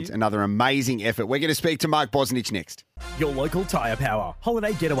 Congratulations. Thank you. Another amazing effort. We're going to speak to Mark Bosnich next. Your local tyre power.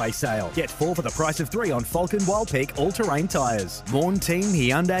 Holiday getaway sale. Get 4 for the price of 3 on Falcon Wild Peak all-terrain tyres. Morn Team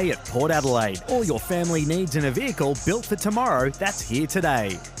Hyundai at Port Adelaide. All your family needs in a vehicle built for tomorrow that's here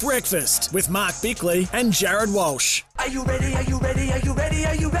today. Breakfast with Mark Bickley and Jared Walsh. Are you ready? Are you ready? Are you ready?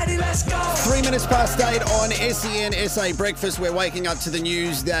 Are you ready? Let's go! 3 minutes past 8 on SEN SA Breakfast. We're waking up to the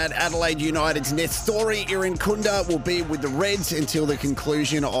news that Adelaide United's Nestori Irankunda will be with the Reds until the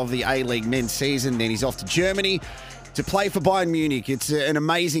conclusion of the A-League men's season. Then he's off to Germany to play for Bayern Munich. It's an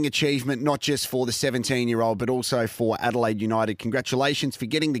amazing achievement, not just for the 17-year-old, but also for Adelaide United. Congratulations for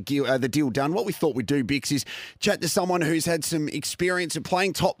getting the deal done. What we thought we'd do, Bix, is chat to someone who's had some experience of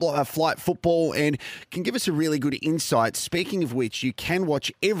playing top flight football and can give us a really good insight. Speaking of which, you can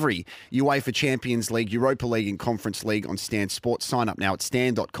watch every UEFA Champions League, Europa League and Conference League on Stan Sports. Sign up now at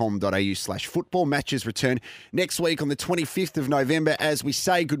stan.com.au/football. Matches return next week on the 25th of November as we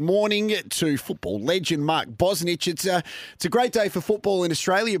say good morning to football legend Mark Bosnich. It's a great day for football in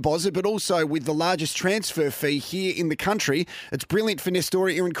Australia, Bozza, but also with the largest transfer fee here in the country. It's brilliant for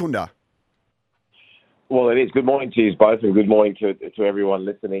Nestori Irankunda. Well, it is. Good morning to you both, and good morning to everyone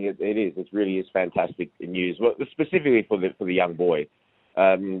listening. It is. It really is fantastic news. Well, specifically for the young boy.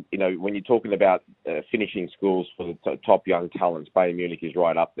 When you're talking about finishing schools for the top young talents, Bayern Munich is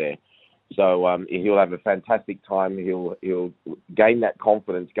right up there. So he'll have a fantastic time. He'll gain that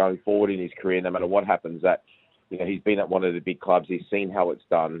confidence going forward in his career, no matter what happens. He's been at one of the big clubs. He's seen how it's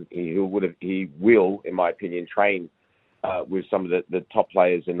done. He will, in my opinion, train with some of the top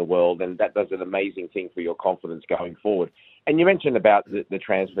players in the world, and that does an amazing thing for your confidence going forward. And you mentioned about the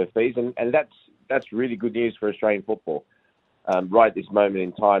transfer fees, and that's really good news for Australian football. Right at this moment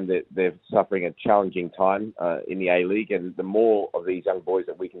in time, they're suffering a challenging time in the A-League, and the more of these young boys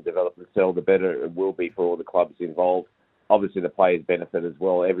that we can develop and sell, the better it will be for all the clubs involved. Obviously, the players benefit as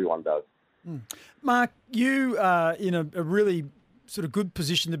well. Everyone does. Mark, you are in a really sort of good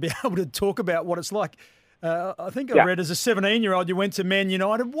position to be able to talk about what it's like. I think I read as a 17-year-old you went to Man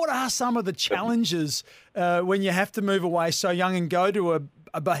United. What are some of the challenges when you have to move away so young and go to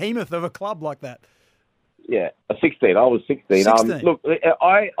a behemoth of a club like that? Yeah, 16. I was 16. 16. Look,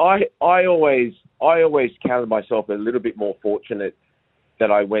 I always counted myself a little bit more fortunate that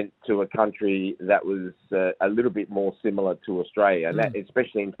I went to a country that was a little bit more similar to Australia, and that,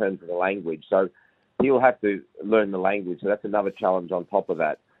 especially in terms of the language. So he'll have to learn the language. So that's another challenge on top of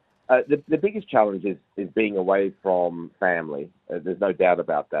that. The biggest challenge is being away from family. There's no doubt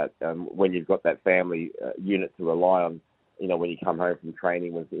about that. When you've got that family unit to rely on, when you come home from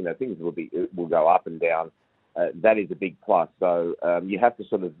training, when things will go up and down. That is a big plus. So you have to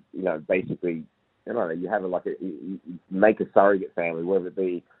sort of, basically, you have you make a surrogate family, whether it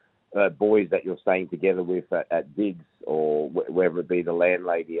be boys that you're staying together with at Bicks, or whether it be the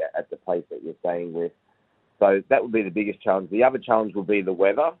landlady at the place that you're staying with. So that would be the biggest challenge. The other challenge will be the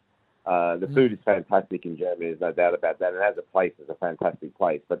weather. The food is fantastic in Germany, there's no doubt about that. And as a place, it's a fantastic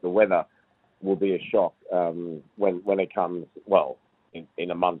place. But the weather will be a shock when it comes,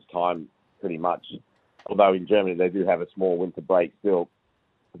 in a month's time, pretty much. Although in Germany they do have a small winter break still,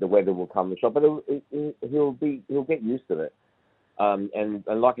 the weather will come the shock. But he'll get used to it. And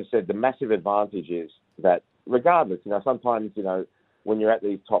like I said, the massive advantage is that regardless, sometimes, when you're at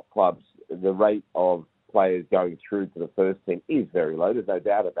these top clubs, the rate of players going through to the first team is very low. There's no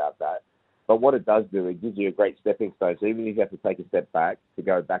doubt about that. But what it does do, it gives you a great stepping stone. So even if you have to take a step back to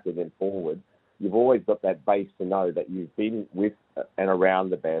go back and then forward, you've always got that base to know that you've been with and around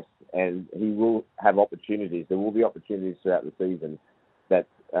the best, and he will have opportunities. There will be opportunities throughout the season that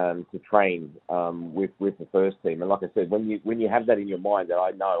to train with the first team. And like I said, when you have that in your mind, that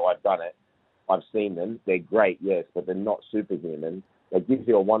I know I've done it, I've seen them, they're great, yes, but they're not superhuman. It gives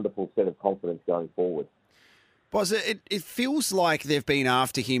you a wonderful set of confidence going forward. Boz, it feels like they've been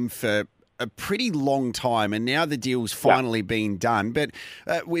after him for a pretty long time, and now the deal's finally been done. But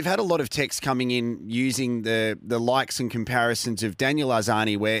we've had a lot of texts coming in using the likes and comparisons of Daniel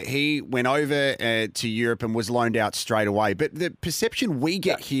Arzani, where he went over to Europe and was loaned out straight away. But the perception we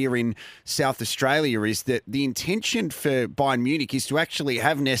get here in South Australia is that the intention for Bayern Munich is to actually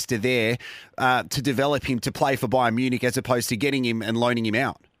have Nesta there to develop him to play for Bayern Munich as opposed to getting him and loaning him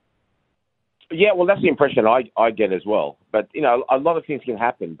out. Yeah, well, that's the impression I get as well. But, you know, a lot of things can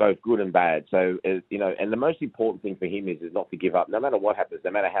happen, both good and bad. So, you know, and the most important thing for him is not to give up, no matter what happens,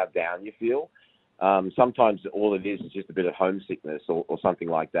 no matter how down you feel. Sometimes all it is just a bit of homesickness or something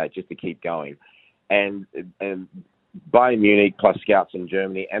like that, just to keep going. And Bayern Munich plus scouts in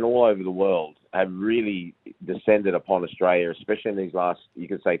Germany and all over the world have really descended upon Australia, especially in these last, you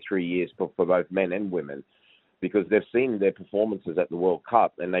could say, 3 years for both men and women, because they've seen their performances at the World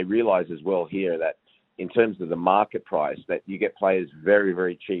Cup and they realise as well here that in terms of the market price, that you get players very,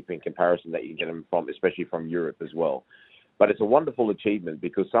 very cheap in comparison that you get them from, especially from Europe as well. But it's a wonderful achievement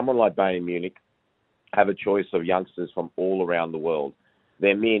because someone like Bayern Munich have a choice of youngsters from all around the world.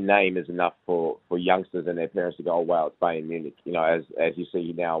 Their mere name is enough for youngsters and their parents to go, oh, wow, it's Bayern Munich, you know, as you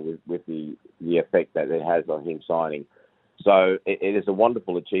see now with the effect that it has on him signing. So it is a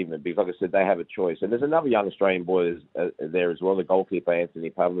wonderful achievement because, like I said, they have a choice. And there's another young Australian boy there as well, the goalkeeper,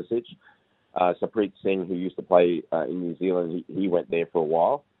 Anthony Pavlicic. Sapreet Singh, who used to play in New Zealand, he went there for a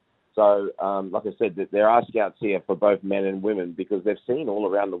while. So, like I said, there are scouts here for both men and women because they've seen all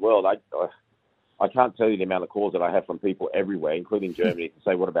around the world. I can't tell you the amount of calls that I have from people everywhere, including Germany, to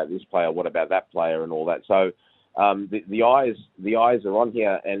say, what about this player, what about that player, and all that. So the eyes are on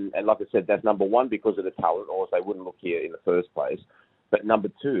here, and like I said, that's number one because of the talent, or else they wouldn't look here in the first place. But number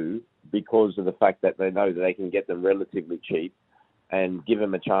two, because of the fact that they know that they can get them relatively cheap and give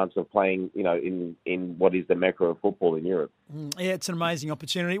them a chance of playing, you know, in what is the mecca of football in Europe. Yeah, it's an amazing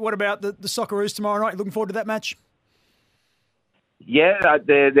opportunity. What about the Socceroos tomorrow night? Looking forward to that match? Yeah,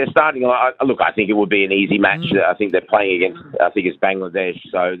 they're starting. Look, I think it would be an easy match. I think they're playing against, I think it's Bangladesh,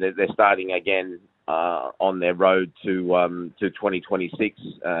 so they're starting again on their road to 2026.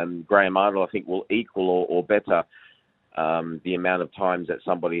 Graham Arnold, I think, will equal or better the amount of times that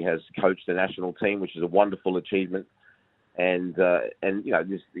somebody has coached the national team, which is a wonderful achievement. And you know,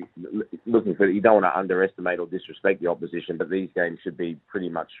 just looking for, you don't want to underestimate or disrespect the opposition, but these games should be pretty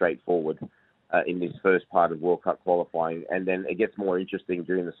much straightforward in this first part of World Cup qualifying. And then it gets more interesting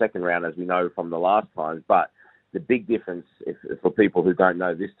during the second round, as we know from the last times. But the big difference, for people who don't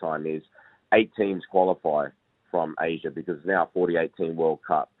know this time, is 8 teams qualify from Asia because it's now a 48-team World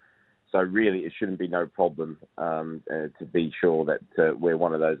Cup. So really, it shouldn't be no problem to be sure that we're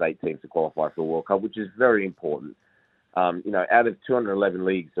one of those 8 teams to qualify for the World Cup, which is very important. You know, out of 211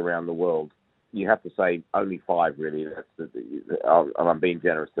 leagues around the world, you have to say only 5 really. I'm being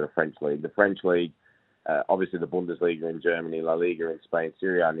generous to the French league. The French league, obviously the Bundesliga in Germany, La Liga in Spain,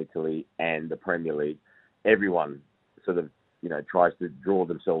 Serie A in Italy, and the Premier League. Everyone sort of, you know, tries to draw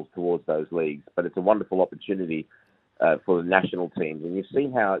themselves towards those leagues. But it's a wonderful opportunity for the national teams. And you've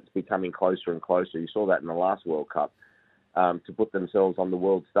seen how it's becoming closer and closer. You saw that in the last World Cup, to put themselves on the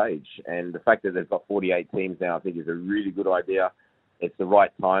world stage. And the fact that they've got 48 teams now, I think, is a really good idea. It's the right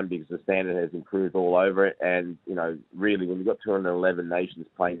time because the standard has improved all over it. And, you know, really, when you've got 211 nations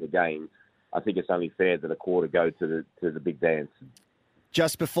playing the game, I think it's only fair that a quarter go to the big dance.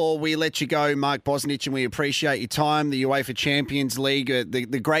 Just before we let you go, Mark Bosnich, and we appreciate your time, the UEFA Champions League,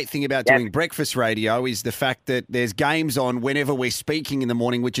 the great thing about doing breakfast radio is the fact that there's games on whenever we're speaking in the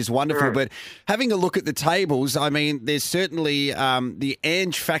morning, which is wonderful. But having a look at the tables, I mean, there's certainly the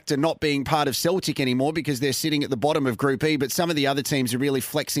Ange factor not being part of Celtic anymore because they're sitting at the bottom of Group E, but some of the other teams are really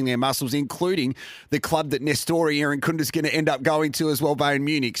flexing their muscles, including the club that Nestori Irankunda is going to end up going to as well, Bayern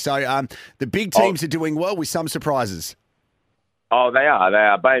Munich. So the big teams are doing well with some surprises. Oh, they are.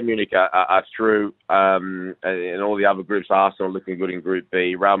 Bayern Munich are through, and all the other groups. Arsenal looking good in Group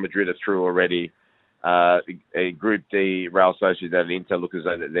B. Real Madrid are through already. Group D, Real Sociedad and Inter look as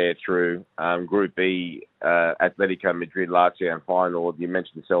though they're through. Group B, Atletico Madrid, Lazio, and final. You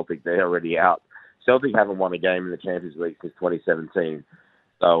mentioned Celtic; they're already out. Celtic haven't won a game in the Champions League since 2017,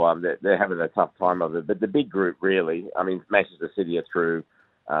 so they're having a tough time of it. But the big group, really, I mean, Manchester City are through.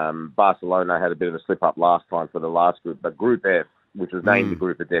 Barcelona had a bit of a slip up last time for the last group, but Group F, which was named the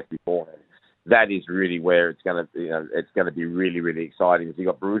Group of Death beforehand, that is really where it's going to, it's going to be really, really exciting. So you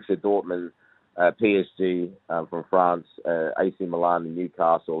got Borussia Dortmund, PSG from France, AC Milan and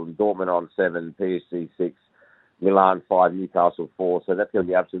Newcastle, and Dortmund on 7, PSG 6, Milan 5, Newcastle 4. So that's going to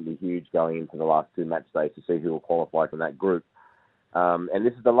be absolutely huge going into the last 2 match days to see who will qualify from that group. And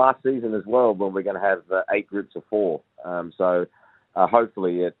this is the last season as well when we're going to have 8 groups of 4. So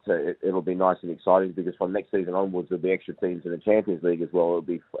hopefully it'll be nice and exciting, because from next season onwards there'll be extra teams in the Champions League as well. It'll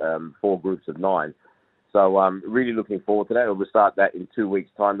be 4 groups of 9. So I'm really looking forward to that. We'll start that in 2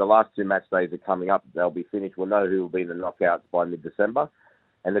 weeks' time. The last 2 match days are coming up. They'll be finished. We'll know who will be in the knockouts by mid-December.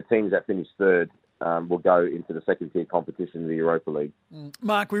 And the teams that finish third will go into the second-tier competition, the Europa League.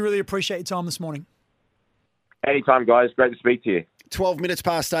 Mark, we really appreciate your time this morning. Anytime, guys. Great to speak to you. 12 minutes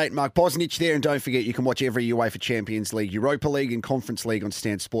past 8, Mark Bosnich there. And don't forget, you can watch every UEFA Champions League, Europa League and Conference League on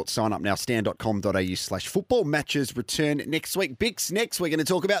Stan Sports. Sign up now, stan.com.au/football. Matches return next week. Bicks next. We're going to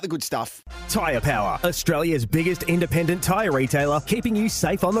talk about the good stuff. Tyre Power, Australia's biggest independent tyre retailer, keeping you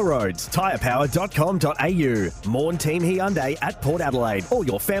safe on the roads. Tyrepower.com.au. Morn Team Hyundai at Port Adelaide. All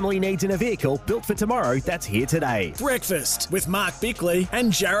your family needs in a vehicle built for tomorrow that's here today. Breakfast with Mark Bickley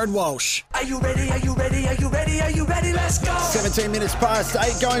and Jared Walsh. Are you ready? Are you ready? Are you ready? Are you ready? Let's go! 17 minutes past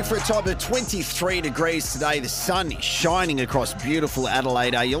 8, going for a top of 23 degrees today. The sun is shining across beautiful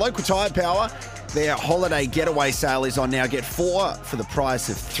Adelaide. Your local Tyre Power, their holiday getaway sale is on now. Get 4 for the price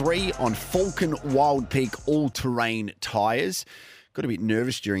of 3 on Falcon Wild Peak all-terrain tyres. Got a bit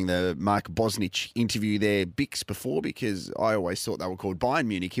nervous during the Mark Bosnich interview there, Bicks, before, because I always thought they were called Bayern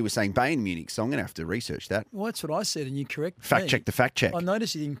Munich. He was saying Bayern Munich, so I'm going to have to research that. Well, that's what I said, and you correct Fact me. check the fact check. I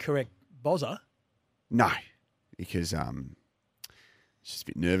noticed you didn't correct Bozza. No, because just a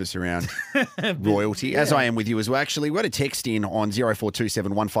bit nervous around royalty, as I am with you as well. Actually, we got a text in on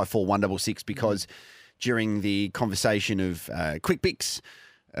 0427 154 166 because during the conversation of Quick Bicks,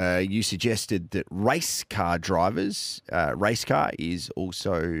 you suggested that race car drivers, race car is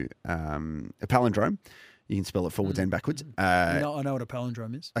also a palindrome. You can spell it forwards and backwards. I know what a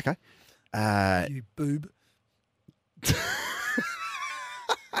palindrome is. Okay. You boob.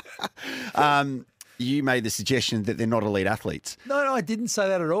 You made the suggestion that they're not elite athletes. No, I didn't say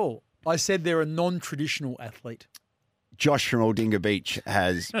that at all. I said they're a non-traditional athlete. Josh from Aldinga Beach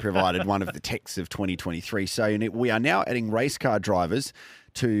has provided one of the texts of 2023. So we are now adding race car drivers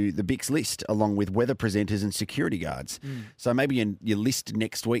to the Bicks list, along with weather presenters and security guards. So maybe your list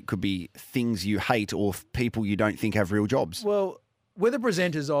next week could be things you hate or people you don't think have real jobs. Well, weather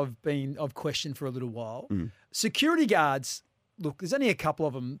presenters I've questioned for a little while. Security guards, look, there's only a couple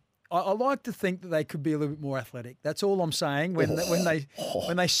of them. I like to think that they could be a little bit more athletic. That's all I'm saying. When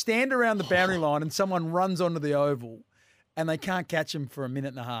they stand around the boundary line and someone runs onto the oval and they can't catch them for a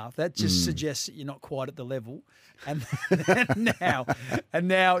minute and a half, that just suggests that you're not quite at the level. And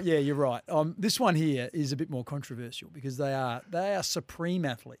now, yeah, you're right. This one here is a bit more controversial because they are supreme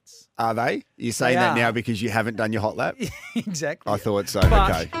athletes. Are they? You're saying that now because you haven't done your hot lap? Exactly. I thought so.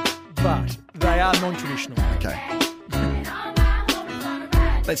 But, okay. But they are non-traditional. Okay.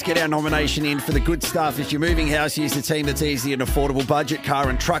 Let's get our nomination in for the good stuff. If you're moving house, use the team that's easy and affordable. Budget car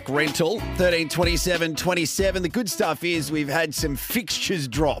and truck rental, 132727. The good stuff is we've had some fixtures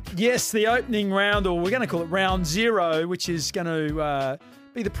drop. Yes, the opening round, or we're going to call it round 0, which is going to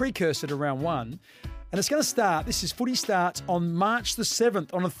be the precursor to round 1. And it's going to start, footy starts on March the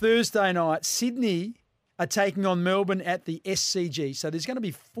 7th, on a Thursday night. Sydney are taking on Melbourne at the SCG. So there's going to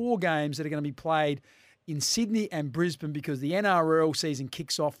be 4 games that are going to be played in Sydney and Brisbane because the NRL season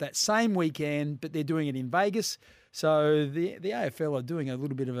kicks off that same weekend, but they're doing it in Vegas. So the AFL are doing a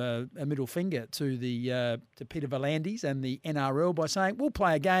little bit of a middle finger to to Peter V'landys and the NRL by saying, we'll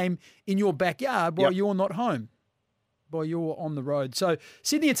play a game in your backyard while you're not home, while you're on the road. So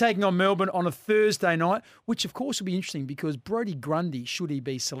Sydney are taking on Melbourne on a Thursday night, which of course will be interesting because Brodie Grundy, should he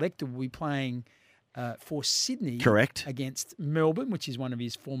be selected, will be playing for Sydney. Correct. Against Melbourne, which is one of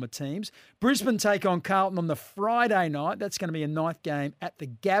his former teams. Brisbane take on Carlton on the Friday night. That's going to be a night game at the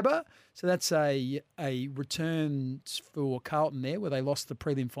Gabba. So that's a return for Carlton there where they lost the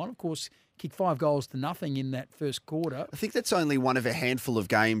prelim final. Of course, kicked 5-0 in that first quarter. I think that's only one of a handful of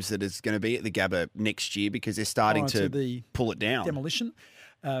games that is going to be at the Gabba next year because they're starting to pull it down. Demolition.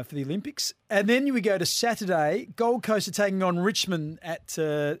 For the Olympics. And then we go to Saturday. Gold Coast are taking on Richmond at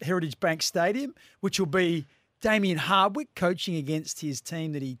Heritage Bank Stadium, which will be Damien Hardwick coaching against his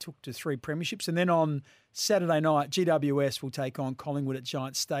team that he took to 3 premierships. And then on Saturday night, GWS will take on Collingwood at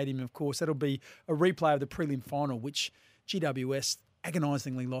Giants Stadium. And of course, that'll be a replay of the prelim final, which GWS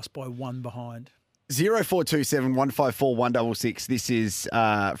agonisingly lost by 1 behind. 0427 154 166. This is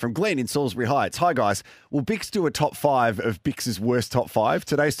from Glenn in Salisbury Heights. Hi, guys. Will Bicks do a top 5 of Bicks' worst top 5?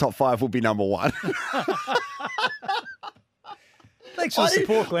 Today's top 5 will be number 1. Thanks for the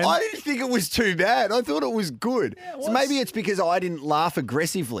support, Glenn. I didn't think it was too bad. I thought it was good. it So was. maybe it's because I didn't laugh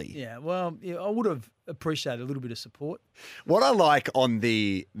aggressively. Yeah, well, I would have appreciated a little bit of support. What I like on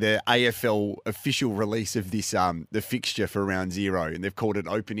the AFL official release of this the fixture for round 0, and they've called it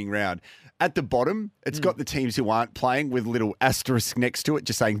opening round. At the bottom, it's got the teams who aren't playing with a little asterisk next to it,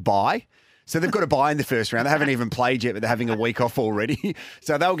 just saying bye. So they've got a bye in the first round. They haven't even played yet, but they're having a week off already.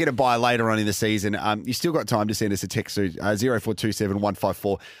 So they'll get a bye later on in the season. You still got time to send us a text to 0427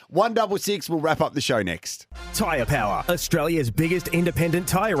 154 166. We'll wrap up the show next. Tyre Power, Australia's biggest independent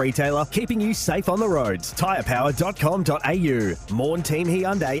tyre retailer, keeping you safe on the roads. Tyrepower.com.au. Morn Team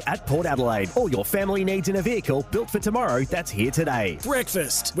Hyundai at Port Adelaide. All your family needs in a vehicle built for tomorrow that's here today.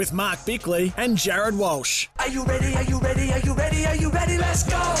 Breakfast with Mark Bickley and Jared Walsh. Are you ready? Are you ready? Are you ready? Are you ready? Let's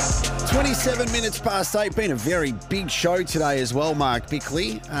go! 27 minutes past 8. Been a very big show today as well, Mark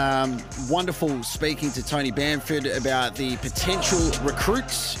Bickley. Wonderful speaking to Tony Bamford about the potential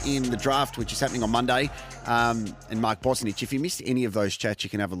recruits in the draft, which is happening on Monday. And Mark Bosnich. If you missed any of those chats, you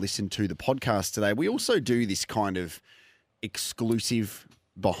can have a listen to the podcast today. We also do this kind of exclusive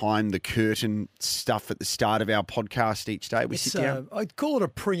behind the curtain stuff at the start of our podcast each day. We sit down. I'd call it a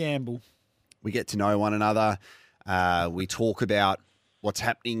preamble. We get to know one another. We talk about what's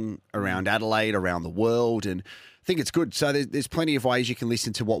happening around Adelaide, around the world, and I think it's good. So there's plenty of ways you can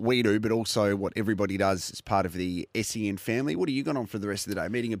listen to what we do, but also what everybody does as part of the SEN family. What are you going on for the rest of the day?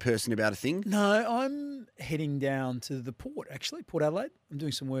 Meeting a person about a thing? No, I'm heading down to the port, actually, Port Adelaide. I'm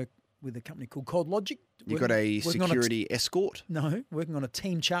doing some work with a company called Cold Logic. You got a security escort? No, working on a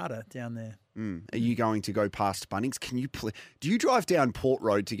team charter down there. Are you going to go past Bunnings? Do you drive down Port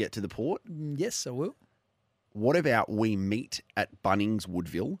Road to get to the port? Yes, I will. What about we meet at Bunnings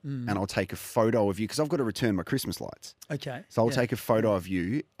Woodville and I'll take a photo of you because I've got to return my Christmas lights. Okay. So I'll take a photo of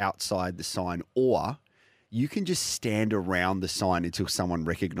you outside the sign, or you can just stand around the sign until someone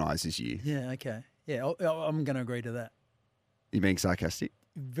recognises you. Yeah, okay. Yeah, I'm going to agree to that. You're being sarcastic?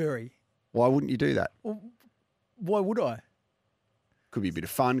 Very. Why wouldn't you do that? Well, why would I? Could be a bit of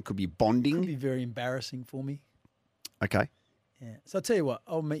fun, could be bonding. Could be very embarrassing for me. Okay. Yeah. So I'll tell you what,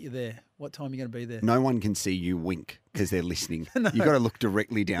 I'll meet you there. What time are you going to be there? No one can see you wink because they're listening. You've got to look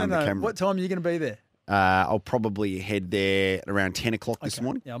directly down the camera. What time are you going to be there? I'll probably head there at around 10 o'clock this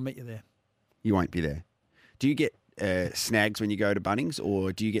morning. Yeah, I'll meet you there. You won't be there. Do you get snags when you go to Bunnings,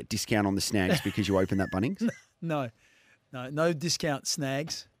 or do you get discount on the snags because you open that Bunnings? No discount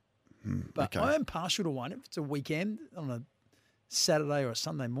snags. But okay. I am partial to one. If it's a weekend on a Saturday or a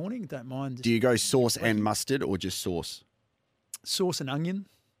Sunday morning, don't mind. Do you go sauce and mustard or just sauce? Sauce and onion.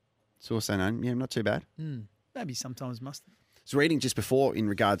 Sauce and onion, yeah, not too bad. Maybe sometimes mustard. So reading just before in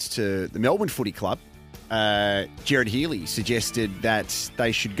regards to the Melbourne Footy Club, Jared Healy suggested that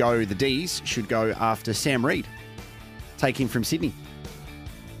the Ds should go after Sam Reid, take him from Sydney.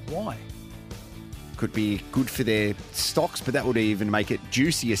 Why? Could be good for their stocks, but that would even make it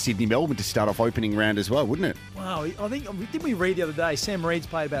juicier Sydney-Melbourne to start off opening round as well, wouldn't it? Wow, I think, didn't we read the other day, Sam Reid's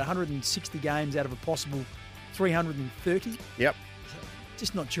played about 160 games out of a possible 330. Yep.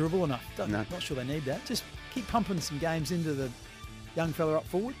 Just not durable enough. Not sure they need that. Just keep pumping some games into the young fella up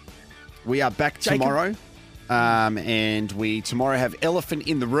forward. We are back tomorrow, and we tomorrow have Elephant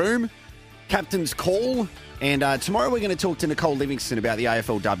in the Room, Captain's Call, and tomorrow we're going to talk to Nicole Livingston about the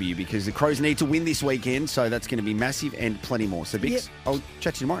AFLW because the Crows need to win this weekend, so that's going to be massive and plenty more. So, Bicks, I'll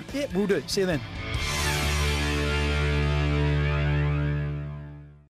chat to you tomorrow. Yeah, we'll do. See you then.